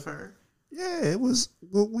relationship with her. Yeah, it was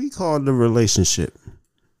what we called the relationship.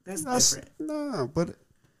 That's different.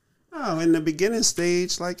 No, in the beginning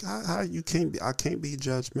stage, like how you can't be, I can't be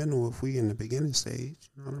judgmental if we in the beginning stage.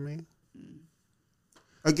 You know what I mean?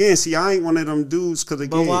 Again, see, I ain't one of them dudes because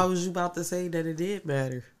again. But why was you about to say that it did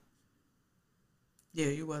matter? Yeah,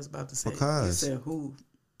 you was about to say. Because you said who?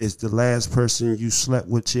 It's the last person you slept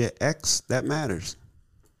with your ex that matters.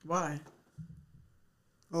 Why?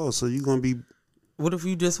 Oh, so you gonna be? What if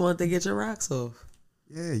you just wanted to get your rocks off?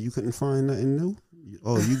 Yeah, you couldn't find nothing new.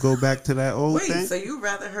 Oh, you go back to that old thing? Wait, so you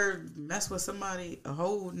rather her mess with somebody, a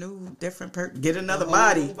whole new, different person, get another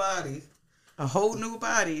body. A whole new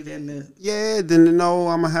body than the... Yeah, then no,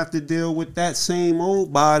 I'm going to have to deal with that same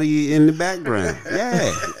old body in the background.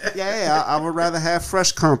 Yeah, I would rather have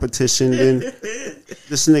fresh competition than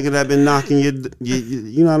this nigga that been knocking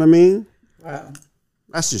you know what I mean? Wow.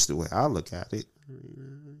 That's just the way I look at it.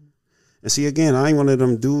 And see, again, I ain't one of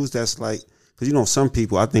them dudes that's like, because some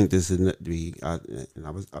people. I think this is I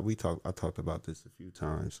talked about this a few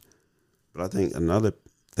times, but I think another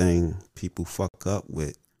thing people fuck up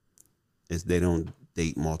with is they don't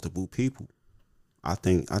date multiple people. I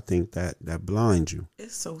think that blinds you.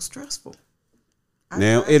 It's so stressful.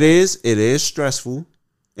 Now it is stressful.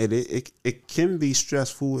 It can be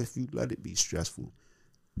stressful if you let it be stressful.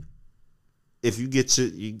 If you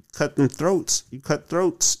you cut them throats,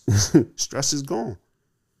 stress is gone.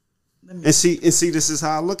 And see, this is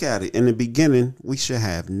how I look at it. In the beginning, we should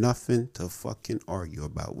have nothing to fucking argue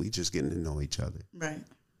about. We just getting to know each other. Right.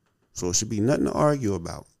 So it should be nothing to argue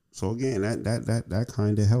about. So again, that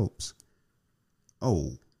kind of helps.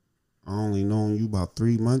 Oh, I only known you about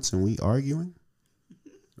 3 months and we arguing?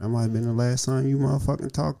 That might have been the last time you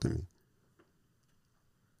motherfucking talked to me.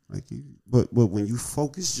 Like you, but when you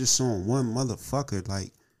focus just on one motherfucker,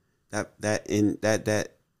 like that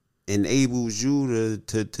enables you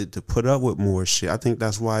to put up with more shit. I think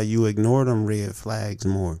that's why you ignore them red flags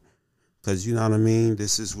more, because you know what I mean.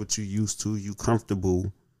 This is what you used to. You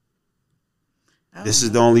comfortable. This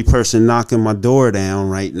is the only person knocking my door down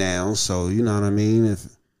right now. So you know what I mean. If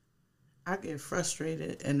I get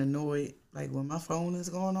frustrated and annoyed, like when my phone is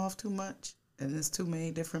going off too much and there's too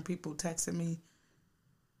many different people texting me,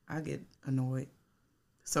 I get annoyed.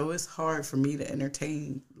 So it's hard for me to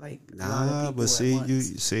entertain like a lot of people but see, at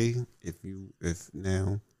once.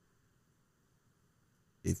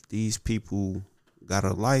 if these people got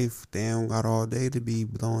a life, they don't got all day to be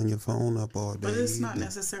blowing your phone up all day. But it's not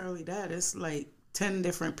necessarily that. It's like 10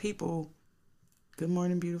 different people. Good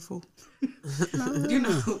morning, beautiful. You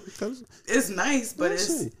know, it's nice, but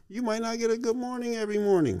you might not get a good morning every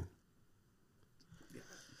morning.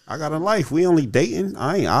 I got a life. We only dating.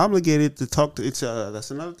 I ain't obligated to talk to each other.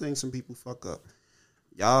 That's another thing some people fuck up.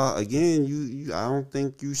 Y'all, again, you I don't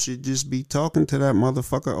think you should just be talking to that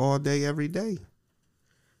motherfucker all day, every day.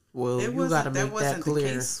 Well, you got to make that wasn't clear.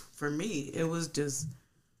 the case for me. It was just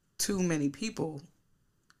too many people,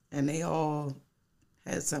 and they all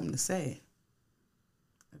had something to say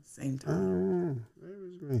at the same time.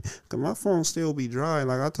 Cause my phone still be dry.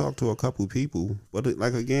 Like I talked to a couple people, but it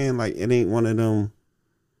ain't one of them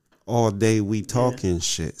all day we talking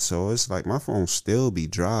shit. So it's like my phone still be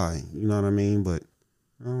dry. You know what I mean? But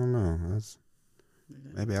I don't know.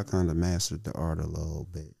 Maybe I kind of mastered the art a little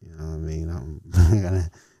bit. You know what I mean?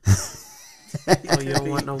 Oh, you don't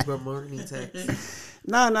want no good morning text?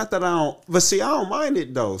 Nah, not that I don't. But see, I don't mind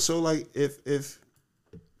it though. So like, if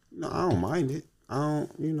no, I don't mind it. I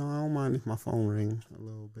don't mind if my phone ring a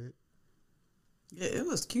little bit. Yeah, it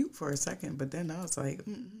was cute for a second, but then I was like,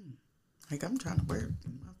 like I'm trying to work.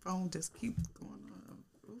 My phone just keep going on.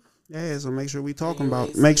 Oof. Yeah, so make sure we talking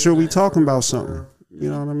about something. You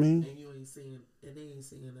know what I mean? And you ain't seeing, and they ain't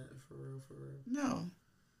seeing that for real. No.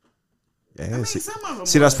 Yeah, I mean, some of them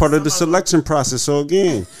see, that's part of the selection process. So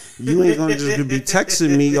again, you ain't gonna just be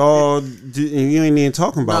texting me and you ain't even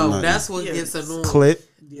talking about nothing. That's what gets annoying. Clip.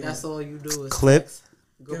 Yeah. That's all you do is clip. Text.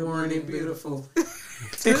 Good morning, beautiful.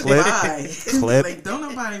 Clip. Clip. Like, don't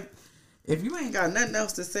nobody. If you ain't got nothing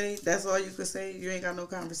else to say, that's all you could say. You ain't got no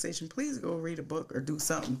conversation. Please go read a book or do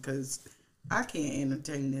something, because I can't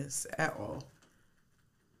entertain this at all.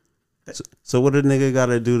 So what a nigga got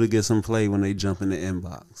to do to get some play when they jump in the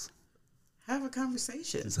inbox? Have a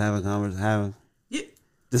conversation. Just have a conversation. Yeah.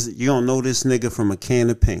 You don't know this nigga from a can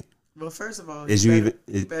of paint. Well, first of all, you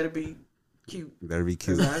better be cute. Better be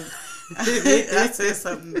cute. I said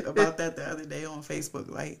something about that the other day on Facebook.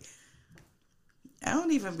 Like, I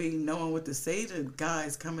don't even be knowing what to say to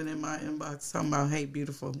guys coming in my inbox talking about, hey,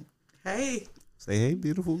 beautiful. Hey. Say, hey,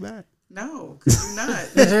 beautiful back. No, because you're not.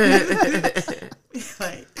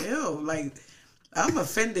 Like, ew. Like, I'm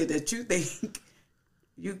offended that you think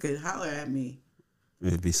you could holler at me.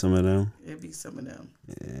 It'd be some of them.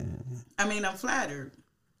 Yeah. I mean, I'm flattered.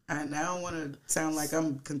 And I don't want to sound like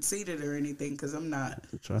I'm conceited or anything, because I'm not.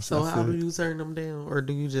 So how do you turn them down, or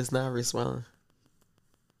do you just not respond?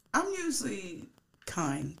 I'm usually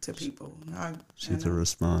kind to people. She's a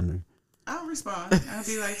responder. I'll respond. I'll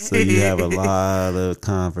be like, hey. So you have a lot of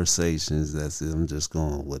conversations. That's it. I'm just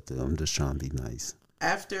going with it. I'm just trying to be nice.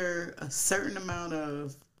 After a certain amount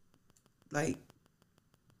of, like,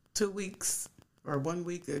 2 weeks or 1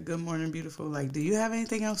 week of Good Morning Beautiful, like, do you have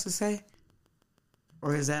anything else to say?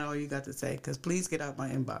 Or is that all you got to say? Because please get out my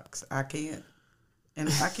inbox. I can't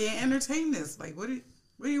entertain this. Like, what do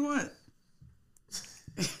you want?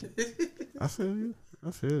 I feel you.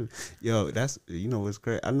 Yo, that's, what's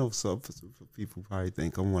great. I know some people probably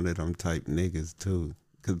think I'm one of them type niggas too.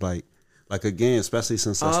 Cause like again, especially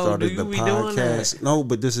since I started the podcast. No,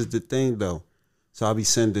 but this is the thing though. So I'll be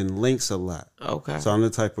sending links a lot. Okay. So I'm the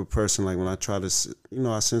type of person, like when I try to,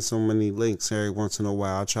 I send so many links every once in a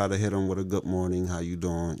while. I try to hit them with a good morning, how you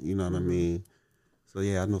doing? You know what I mean? So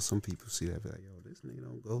yeah, I know some people see that, like, yo, this nigga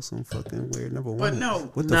don't go some fucking weird. Number one, but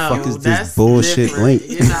no, what the fuck is this bullshit different. link?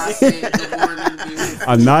 You're not saying good morning, beautiful.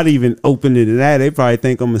 I'm not even opening to that. They probably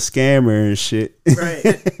think I'm a scammer and shit.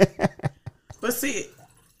 Right. But see,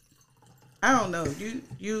 I don't know.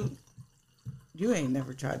 You ain't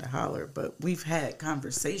never tried to holler, but we've had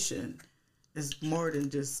conversation, it's more than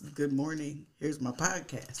just good morning. Here's my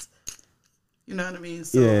podcast. You know what I mean?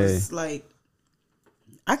 So Yeah. it's like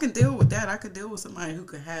I can deal with that. I could deal with somebody who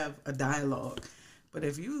could have a dialogue. But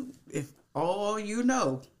if all you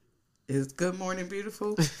know is good morning,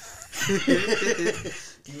 beautiful,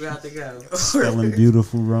 You got to go. Spelling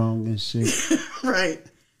beautiful wrong and shit. right?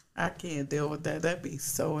 I can't deal with that. That'd be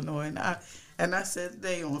so annoying. I said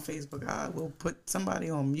today on Facebook, I will put somebody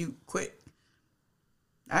on mute quick.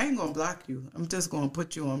 I ain't gonna block you. I'm just gonna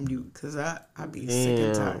put you on mute because I be sick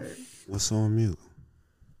and tired. What's on mute?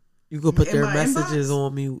 You could put In their my messages inbox?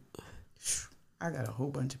 on mute. I got a whole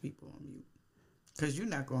bunch of people on mute because you're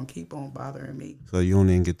not gonna keep on bothering me. So you don't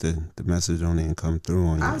even get the message don't even come through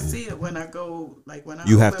on I'll you. see it when I go, like when I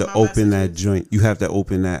You have to my open that messages. joint. You have to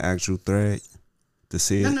open that actual thread to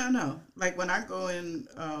see it. No. Like when I go in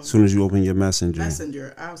As soon as you open your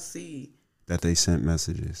Messenger, I'll see. that they sent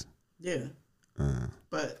messages. Yeah.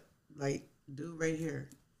 But like, dude right here,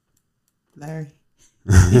 Larry.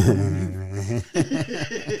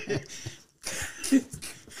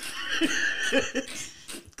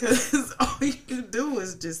 Because all you do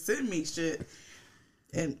is just send me shit.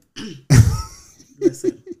 And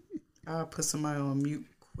listen, I'll put somebody on mute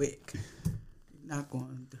quick. You're not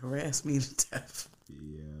going to harass me to death.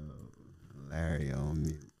 Yo, Larry on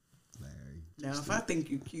mute. Larry. Now, if I think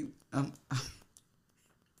you cute,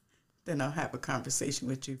 then I'll have a conversation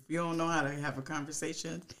with you. If you don't know how to have a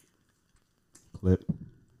conversation, Clip.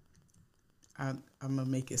 I'm going to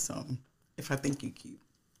make it something. If I think you cute.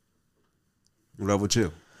 What up with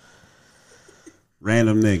you?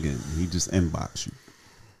 Random nigga. He just inbox you.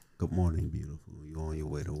 Good morning, beautiful. You on your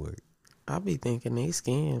way to work. I be thinking they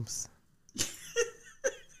scams.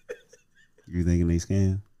 You thinking they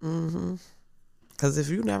scam? Mm-hmm. Because if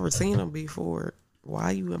you never seen them before,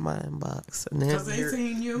 why you in my inbox? And then Because they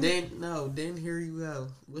seen you? Then here you go.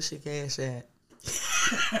 What's your cash at?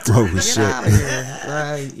 Oh Get shit. out of here.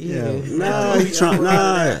 Right, yeah. No, he trying.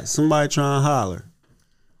 Nah, somebody trying to holler.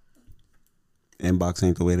 Inbox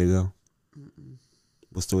ain't the way to go.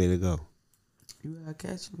 What's the way to go? You gotta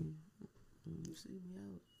catch me. You see me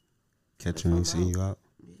out. Catch me, see you out.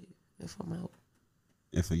 Yeah, if I'm out.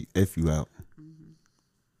 If you out.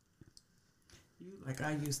 You like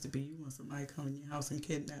I used to be. You want somebody to come in your house and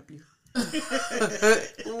kidnap you.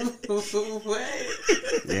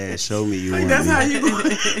 Yeah, show me you Like want that's me. how you go.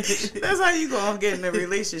 That's how you gonna get in a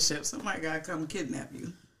relationship. Somebody gotta come kidnap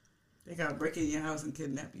you. They gotta break in your house and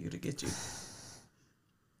kidnap you to get you.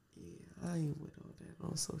 Yeah, I ain't with all that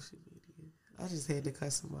on social media. I just had to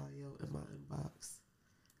cut somebody out in my inbox.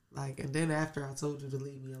 Like, and then after I told you to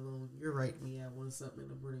leave me alone, you're writing me at 1 something in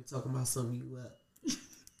the morning talking about something you up.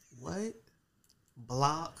 What?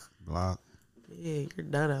 Block? Yeah, you're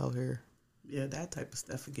done out here. Yeah, that type of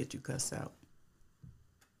stuff will get you cussed out.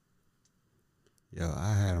 Yo,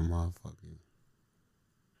 I had a motherfucker.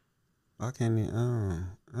 I can't even,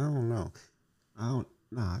 I don't know.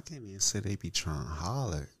 I can't even say they be trying to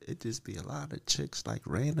holler. It just be a lot of chicks like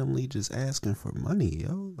randomly just asking for money,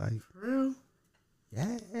 yo. Like, For real?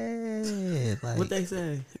 yeah. Like, What they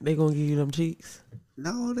say? They gonna give you them cheeks?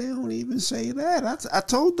 no, they don't even say that. I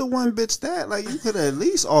told the one bitch that, like, you could at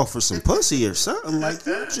least offer some pussy or something. Like,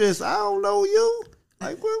 you just, I don't know you.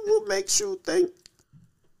 Like, what makes you think?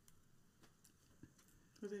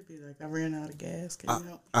 Would it be like I ran out of gas? Can you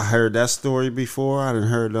help? I heard that story before. I done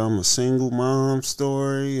heard a single mom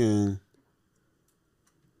story, and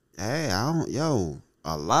hey,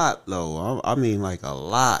 a lot though. I mean, like a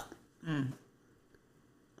lot. I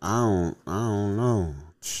don't know.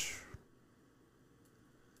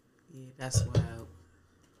 Yeah, that's wild.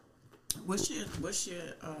 What's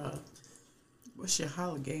your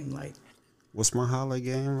holler game like? What's my holler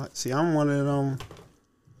game like? See, I'm one of them.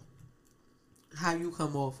 How you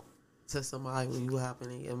come off to somebody when you hop in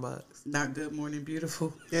the inbox? Not good morning,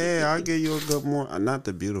 beautiful. Yeah, I'll give you a good morning. Not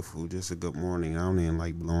the beautiful, just a good morning. I don't even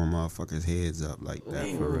like blowing motherfuckers' heads up like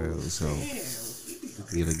that for real. So,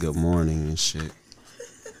 get a good morning and shit.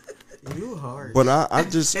 You hard. But I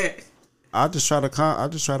just try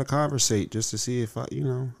to conversate just to see if I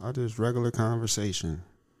just regular conversation.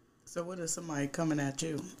 So what is somebody coming at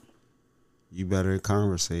you? You better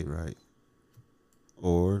conversate right.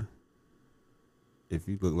 Or if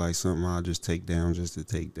you look like something I'll just take down just to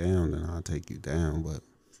take down, then I'll take you down. But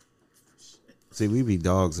see, we be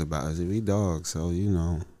dogs about it. See, we dogs, so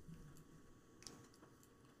Yeah,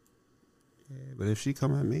 but if she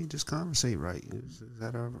come at me, just conversate right. Is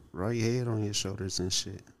that a right head on your shoulders and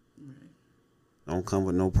shit? Right. Don't come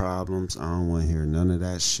with no problems. I don't want to hear none of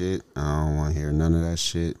that shit. I don't want to hear none of that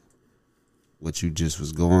shit. What you just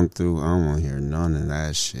was going through, I don't want to hear none of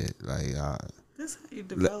that shit. Like, This You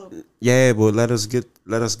develop. Yeah, but let us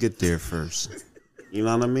get there first. You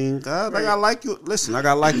know what I mean? I like you. Listen, I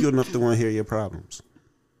gotta like you enough to want to hear your problems.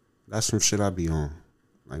 That's some shit I be on,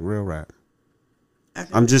 like real rap.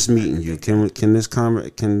 I'm just meeting you.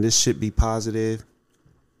 Can this shit be positive?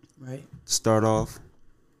 Right. Start off.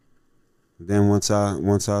 Then once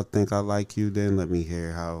I think I like you, then let me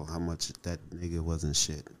hear how much that nigga wasn't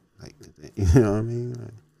shit. Like, you know what I mean?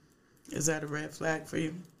 Like, is that a red flag for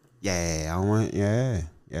you? Yeah,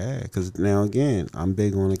 because now again, I'm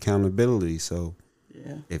big on accountability. So,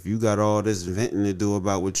 yeah, if you got all this venting to do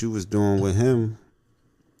about what you was doing with him,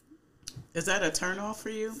 is that a turnoff for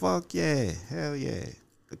you? Fuck yeah, hell yeah.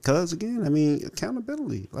 Because again, I mean,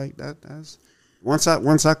 accountability, like that's once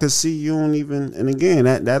I could see you don't even, and again,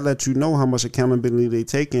 that lets you know how much accountability they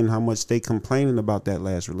taking, how much they complaining about that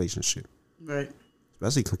last relationship. Right.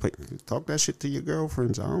 Especially talk that shit to your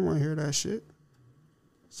girlfriends. I don't want to hear that shit.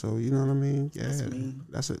 So you know what I mean? Yeah,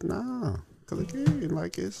 that's it. Nah, because again,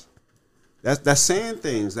 like that's saying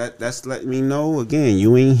things. That's letting me know again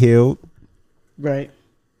you ain't healed. Right.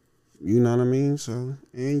 You know what I mean? So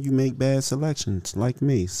and you make bad selections like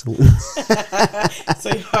me. So so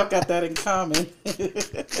y'all got that in common.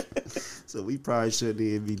 So we probably shouldn't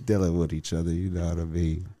even be dealing with each other. You know what I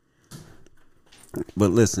mean?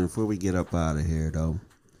 But listen, before we get up out of here, though,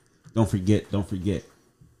 don't forget,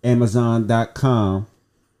 Amazon.com.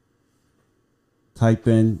 Type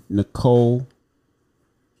in Nicole.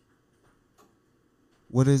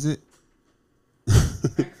 What is it?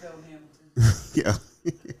 Yeah.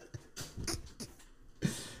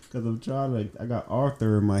 Because I'm trying to, I got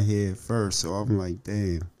Arthur in my head first, so I'm like,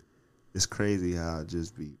 damn, it's crazy how I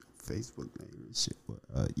just be Facebook name and shit. But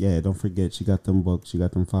yeah, don't forget, she got them books. She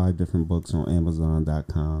got them 5 different books on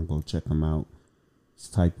Amazon.com. Go check them out.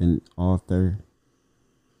 Just type in not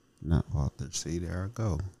Arthur. See, there I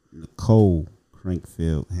go. Nicole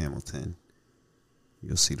Crankfield Hamilton.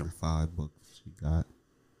 You'll see them 5 books she got.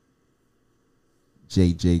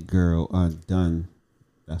 JJ Girl Undone.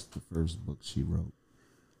 That's the first book she wrote.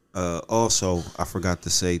 Also, I forgot to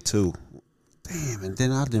say too. Damn, and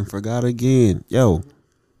then I didn't forgot again. Yo,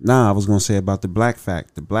 I was gonna say about the Black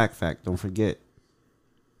Fact. The Black Fact, don't forget.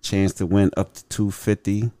 Chance to win up to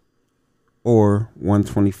 $250 or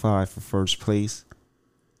 $125 for first place.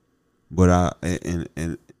 But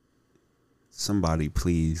and somebody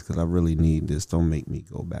please, because I really need this. Don't make me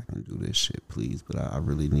go back and do this shit, please. But I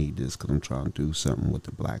really need this because I'm trying to do something with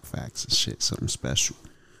the Black Facts and shit, something special.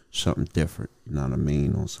 Something different, you know what I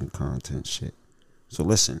mean, on some content shit. So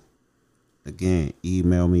listen, again,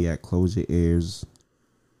 email me at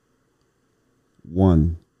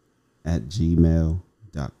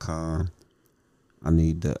closeyourairs1@gmail.com. I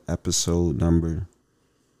need the episode number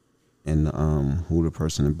and who the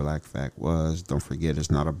person in Black Fact was. Don't forget,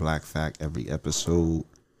 it's not a Black Fact every episode.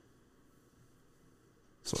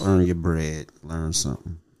 So earn your bread, learn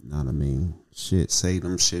something. You know what I mean? Shit, say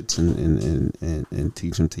them shits and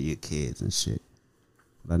teach them to your kids and shit.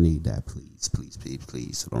 But I need that, please.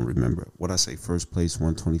 So don't remember. What I say, first place,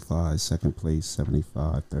 125, second place,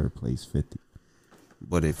 75, third place, 50.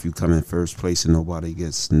 But if you come in first place and nobody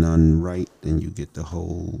gets none right, then you get the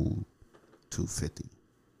whole 250.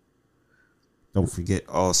 Don't forget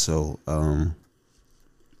also,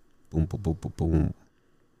 boom.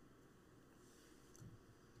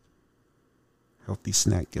 Healthy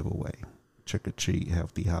snack giveaway. Trick or treat,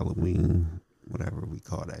 healthy Halloween, whatever we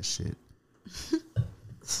call that shit.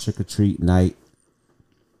 Trick or treat night.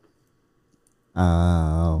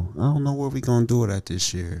 I don't know where we gonna do it at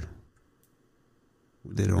this year.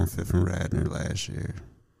 We did it on 5th and Radnor last year.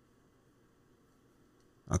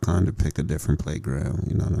 I kind of pick a different playground,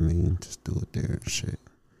 you know what I mean? Just do it there and shit.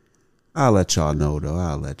 I'll let y'all know, though.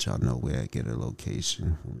 I'll let y'all know where I get a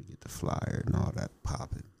location when we get the flyer and all that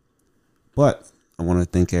popping. But I want to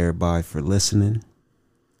thank everybody for listening.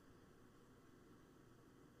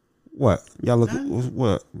 What? Y'all look,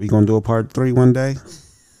 what? We gonna do a part 3 one day?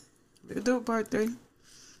 We'll do a part 3.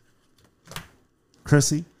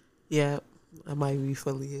 Khrissy? Yeah, I might be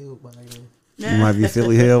fully healed by then. You might be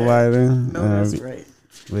fully healed by then? No, that's right.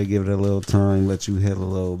 We'll give it a little time, let you hit a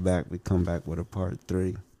little back. We come back with a part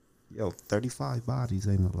 3. Yo, 35 bodies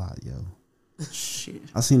ain't a lot, yo. Shit.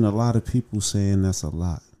 I seen a lot of people saying that's a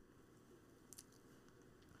lot.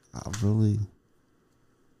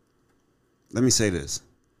 Let me say this.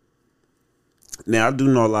 Now, I do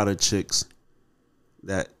know a lot of chicks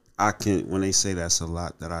that I can, when they say that's a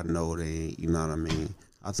lot, that I know they ain't, you know what I mean?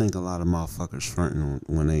 I think a lot of motherfuckers fronting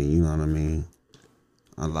when they, you know what I mean?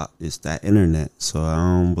 A lot, it's that internet. So I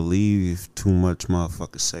don't believe too much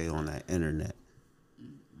motherfuckers say on that internet.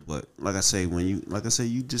 But like I say,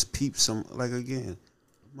 you just peep some. Like again,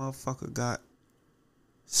 motherfucker got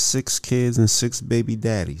 6 kids and 6 baby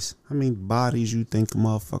daddies. How many bodies you think a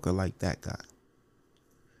motherfucker like that got?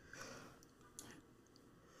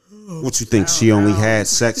 What you think? She only had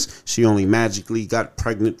sex? She only magically got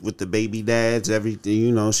pregnant with the baby dads? Everything,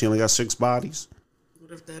 you know, she only got 6 bodies?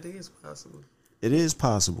 What if that is possible? It is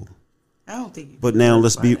possible. I don't think. But now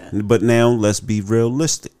let's be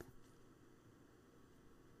realistic.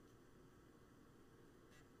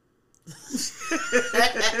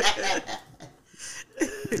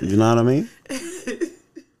 You know what I mean?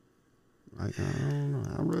 Like, I don't know.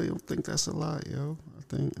 I really don't think that's a lot, yo. I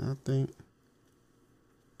think.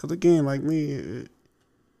 Because again, like me,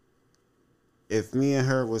 if me and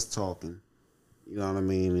her was talking, you know what I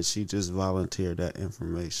mean, and she just volunteered that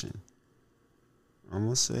information, I'm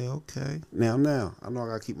gonna say okay. Now, I know I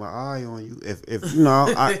gotta keep my eye on you. If you know,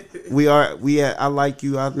 I like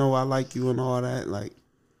you. I know I like you and all that. Like,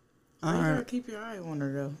 all right, you gotta keep your eye on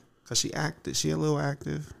her though. Cause she active. She a little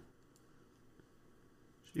active.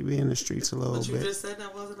 She be in the streets a little bit. But you just said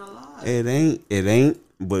that wasn't a lie. It ain't.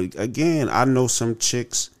 But again, I know some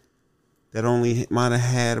chicks that only might have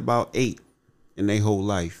had about 8 in their whole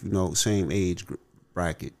life. You know, same age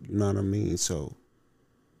bracket. You know what I mean? So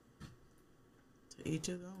to each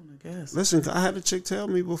his own, I guess. Listen, I had a chick tell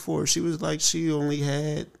me before. She was like, she only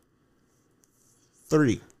had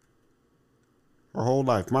 3 her whole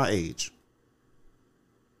life, my age.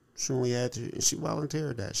 She only had to, and she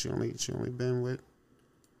volunteered that. She only been with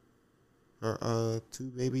her 2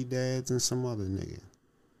 baby dads and some other nigga.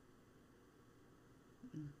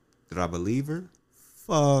 Did I believe her?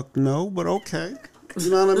 Fuck no, but okay. You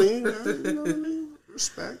know what I mean? You know what I mean?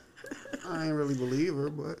 Respect. I ain't really believe her,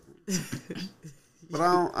 but I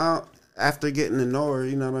don't. After getting to know her,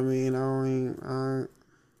 you know what I mean? I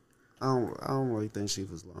don't really think she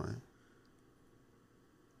was lying.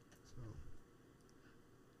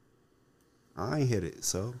 I ain't hit it,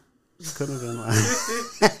 so she couldn't have been lying.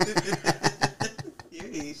 You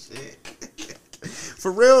ain't shit.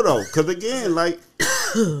 For real though, because again, like,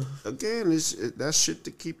 that's shit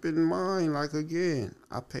to keep in mind. Like again,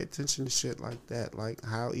 I pay attention to shit like that. Like,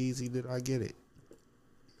 how easy did I get it?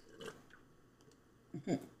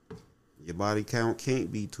 Your body count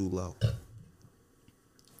can't be too low,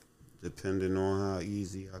 depending on how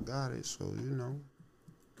easy I got it. So you know,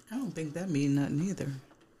 I don't think that means nothing either.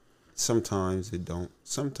 Sometimes it don't.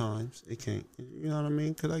 Sometimes it can't. You know what I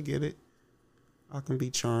mean? Because I get it. I can be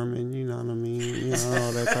charming. You know what I mean? You know,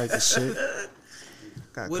 all that type of shit.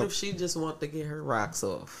 What if she just want to get her rocks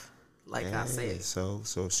off? Like I said. So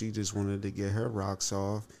she just wanted to get her rocks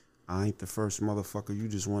off. I ain't the first motherfucker you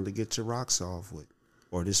just wanted to get your rocks off with.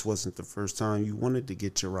 Or this wasn't the first time you wanted to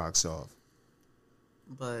get your rocks off.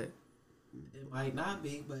 But it might not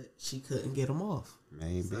be, but she couldn't get them off.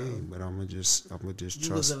 Maybe, so, but I'm gonna just trust.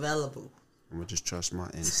 You was available. I'm gonna just trust my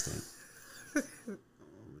instinct. I'm gonna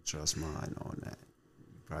trust mine on that.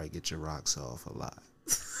 You probably get your rocks off a lot.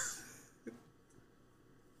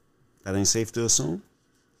 That ain't safe to assume.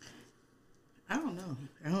 I don't know.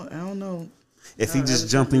 I don't know. If he just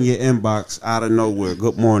jump in your inbox out of nowhere,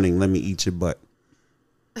 good morning, let me eat your butt.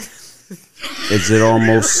 Is it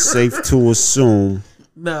almost safe to assume?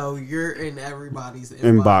 No, you're in everybody's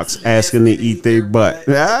inbox asking to eat their butt.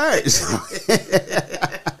 All right.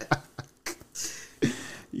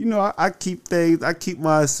 You know, I keep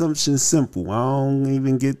my assumptions simple. I don't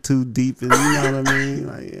even get too deep in, you know what I mean?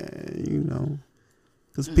 Like, yeah, you know.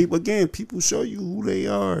 Because people show you who they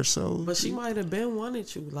are, so. But she might have been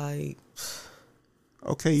wanted you, like.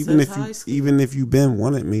 Okay, even if you been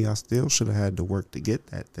wanted me, I still should have had to work to get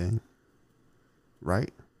that thing.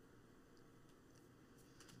 Right?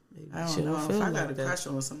 I don't know. If I got a crush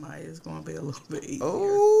on somebody, it's going to be a little bit easier.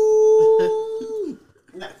 Oh.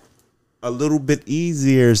 A little bit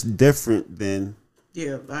easier is different than.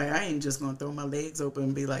 Yeah, I ain't just going to throw my legs open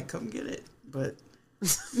and be like, come get it. But.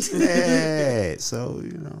 Yeah, so,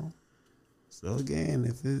 you know. So, again,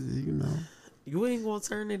 if it, you know. You ain't going to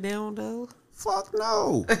turn it down, though? Fuck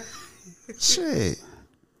no. Shit.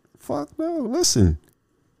 Fuck no. Listen.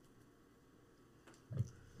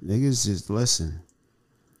 Niggas just listen.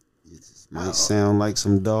 It just might sound like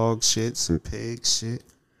some dog shit, some pig shit.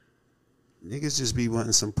 Niggas just be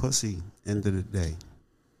wanting some pussy end of the day.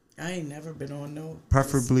 I ain't never been on no.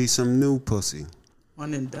 Preferably some new pussy.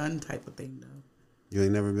 One and done type of thing, though. You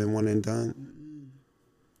ain't never been one and done?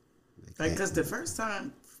 Like, because the first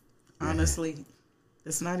time, honestly,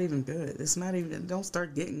 it's not even good. It's not even, don't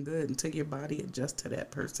start getting good until your body adjusts to that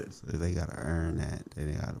person. So they got to earn that.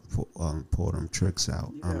 They got to pull them tricks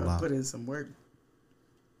out. You got to put in some work.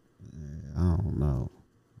 Yeah, I don't know.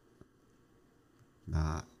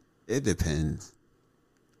 Nah, it depends.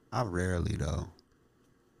 I rarely though.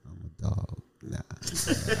 I'm a dog. Nah.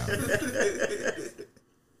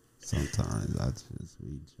 Sometimes I just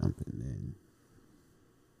be jumping in.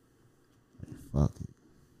 Like, fuck it.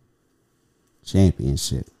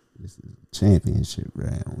 Championship. This is a championship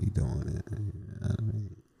round. We doing it. You know what I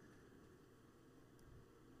mean?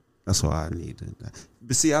 That's why I need to.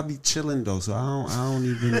 But see, I be chilling though, so I don't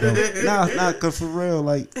even know. Nah, cause for real,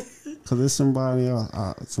 like, cause there's somebody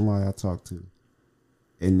I talk to,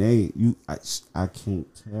 and I can't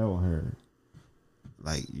tell her,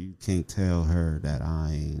 like, you can't tell her that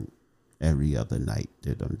I ain't every other night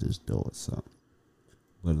that I'm just doing something.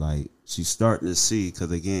 But like, she's starting to see,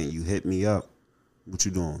 cause again, you hit me up. What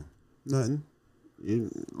you doing? Nothing.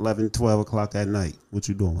 11, 12 o'clock at night. What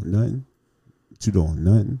you doing? Nothing. What you doing?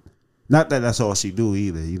 Nothing. Not that that's all she do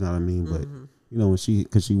either, you know what I mean? But, you know,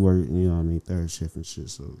 cause she work, you know what I mean, third shift and shit,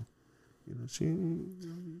 so, you know,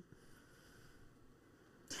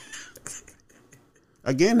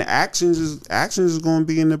 again, the actions is going to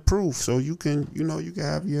be in the proof, so you can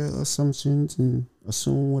have your assumptions and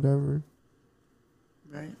assume whatever.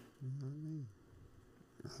 Right.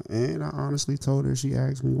 And I honestly told her, she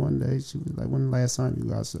asked me one day, she was like, when the last time you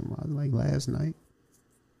got something? I was like, last night.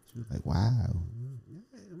 She was like, wow. Yeah,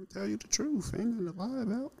 let me tell you the truth. Ain't nothing to lie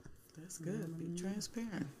about. That's good. Be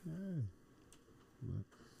transparent. Yeah.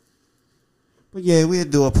 But yeah, we'll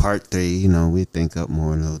do a part 3. You know, we think up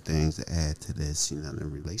more little things to add to this. You know,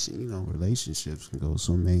 relationships can go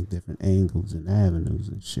so many different angles and avenues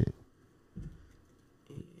and shit.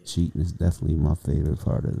 Cheating is definitely my favorite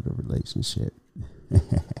part of the relationship.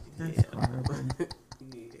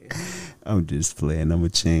 I'm just playing. I'm a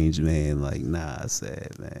changed man, like Nas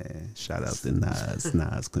said, man. Shout out to Nas.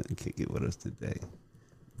 Nas couldn't kick it with us today,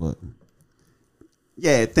 but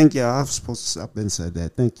yeah, thank y'all. I've been said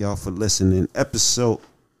that. Thank y'all for listening. Episode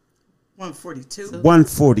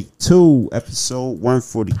 142. Episode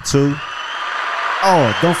 142.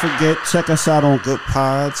 Oh, don't forget, check us out on Good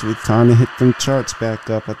Pods. We're trying to hit them charts back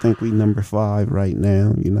up. I think we number 5 right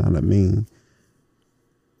now. You know what I mean?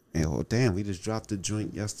 And, oh, damn, we just dropped the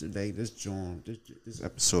joint yesterday. This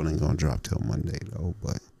episode ain't going to drop till Monday, though.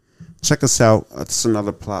 But check us out. It's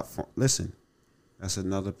another platform. Listen, that's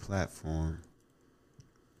another platform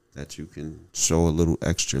that you can show a little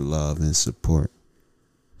extra love and support.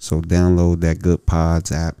 So download that Good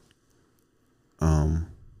Pods app. And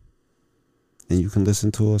you can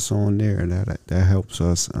listen to us on there. That helps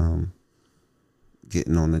us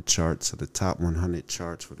getting on the charts, of the top 100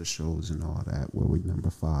 charts for the shows and all that, where we number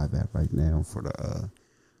 5 at right now for the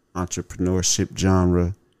entrepreneurship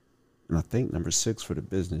genre, and I think number 6 for the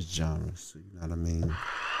business genre. So you know what I mean.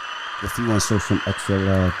 If you want to show some extra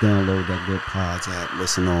love, download that Good Pods app,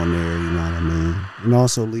 listen on there. You know what I mean, and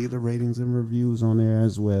also leave the ratings and reviews on there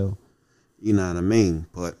as well. You know what I mean.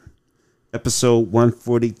 But episode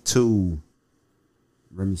 142,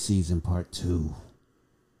 Remy season part 2.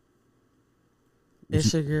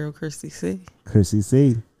 It's your girl, Khrissy.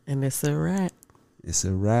 Khrissy. And it's a wrap. It's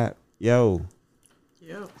a wrap. Yo.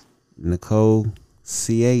 Yep. Nicole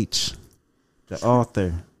CH, the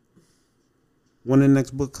author. When the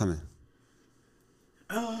next book coming?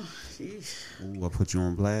 Oh, sheesh. Ooh, I put you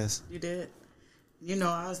on blast. You did. You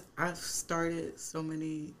know, I've started so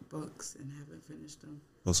many books and haven't finished them.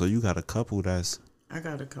 Oh, so you got a couple that's... I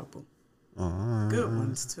got a couple. Oh, good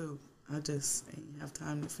ones, too. I just ain't have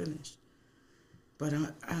time to finish. But I'm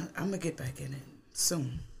going to get back in it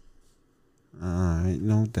soon. All right.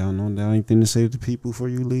 No doubt. Anything to say to the people before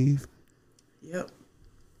you leave? Yep.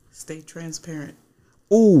 Stay transparent.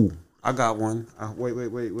 Ooh, I got one.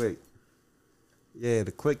 Wait. Yeah,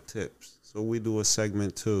 the quick tips. So we do a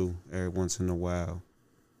segment, too, every once in a while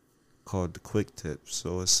called the quick tips.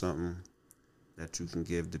 So it's something that you can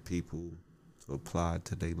give to people to apply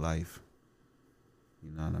to their life.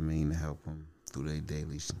 You know what I mean? To help them through their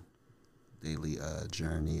daily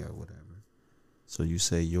journey or whatever. So you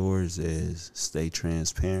say yours is stay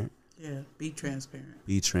transparent? Yeah, be transparent.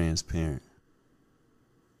 Be transparent.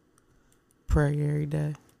 Pray every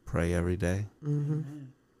day. Pray every day. Mm-hmm.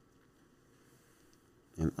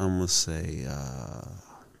 And I'm going to say,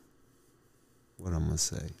 what I'm going to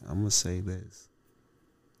say? I'm going to say this.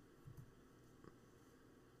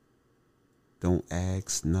 Don't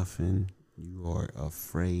ask nothing you are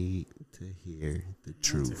afraid to hear the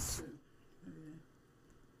truth.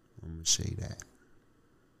 I'm going to say that.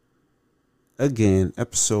 Again,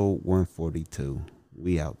 episode 142.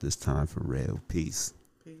 We out this time for real. Peace.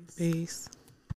 Peace.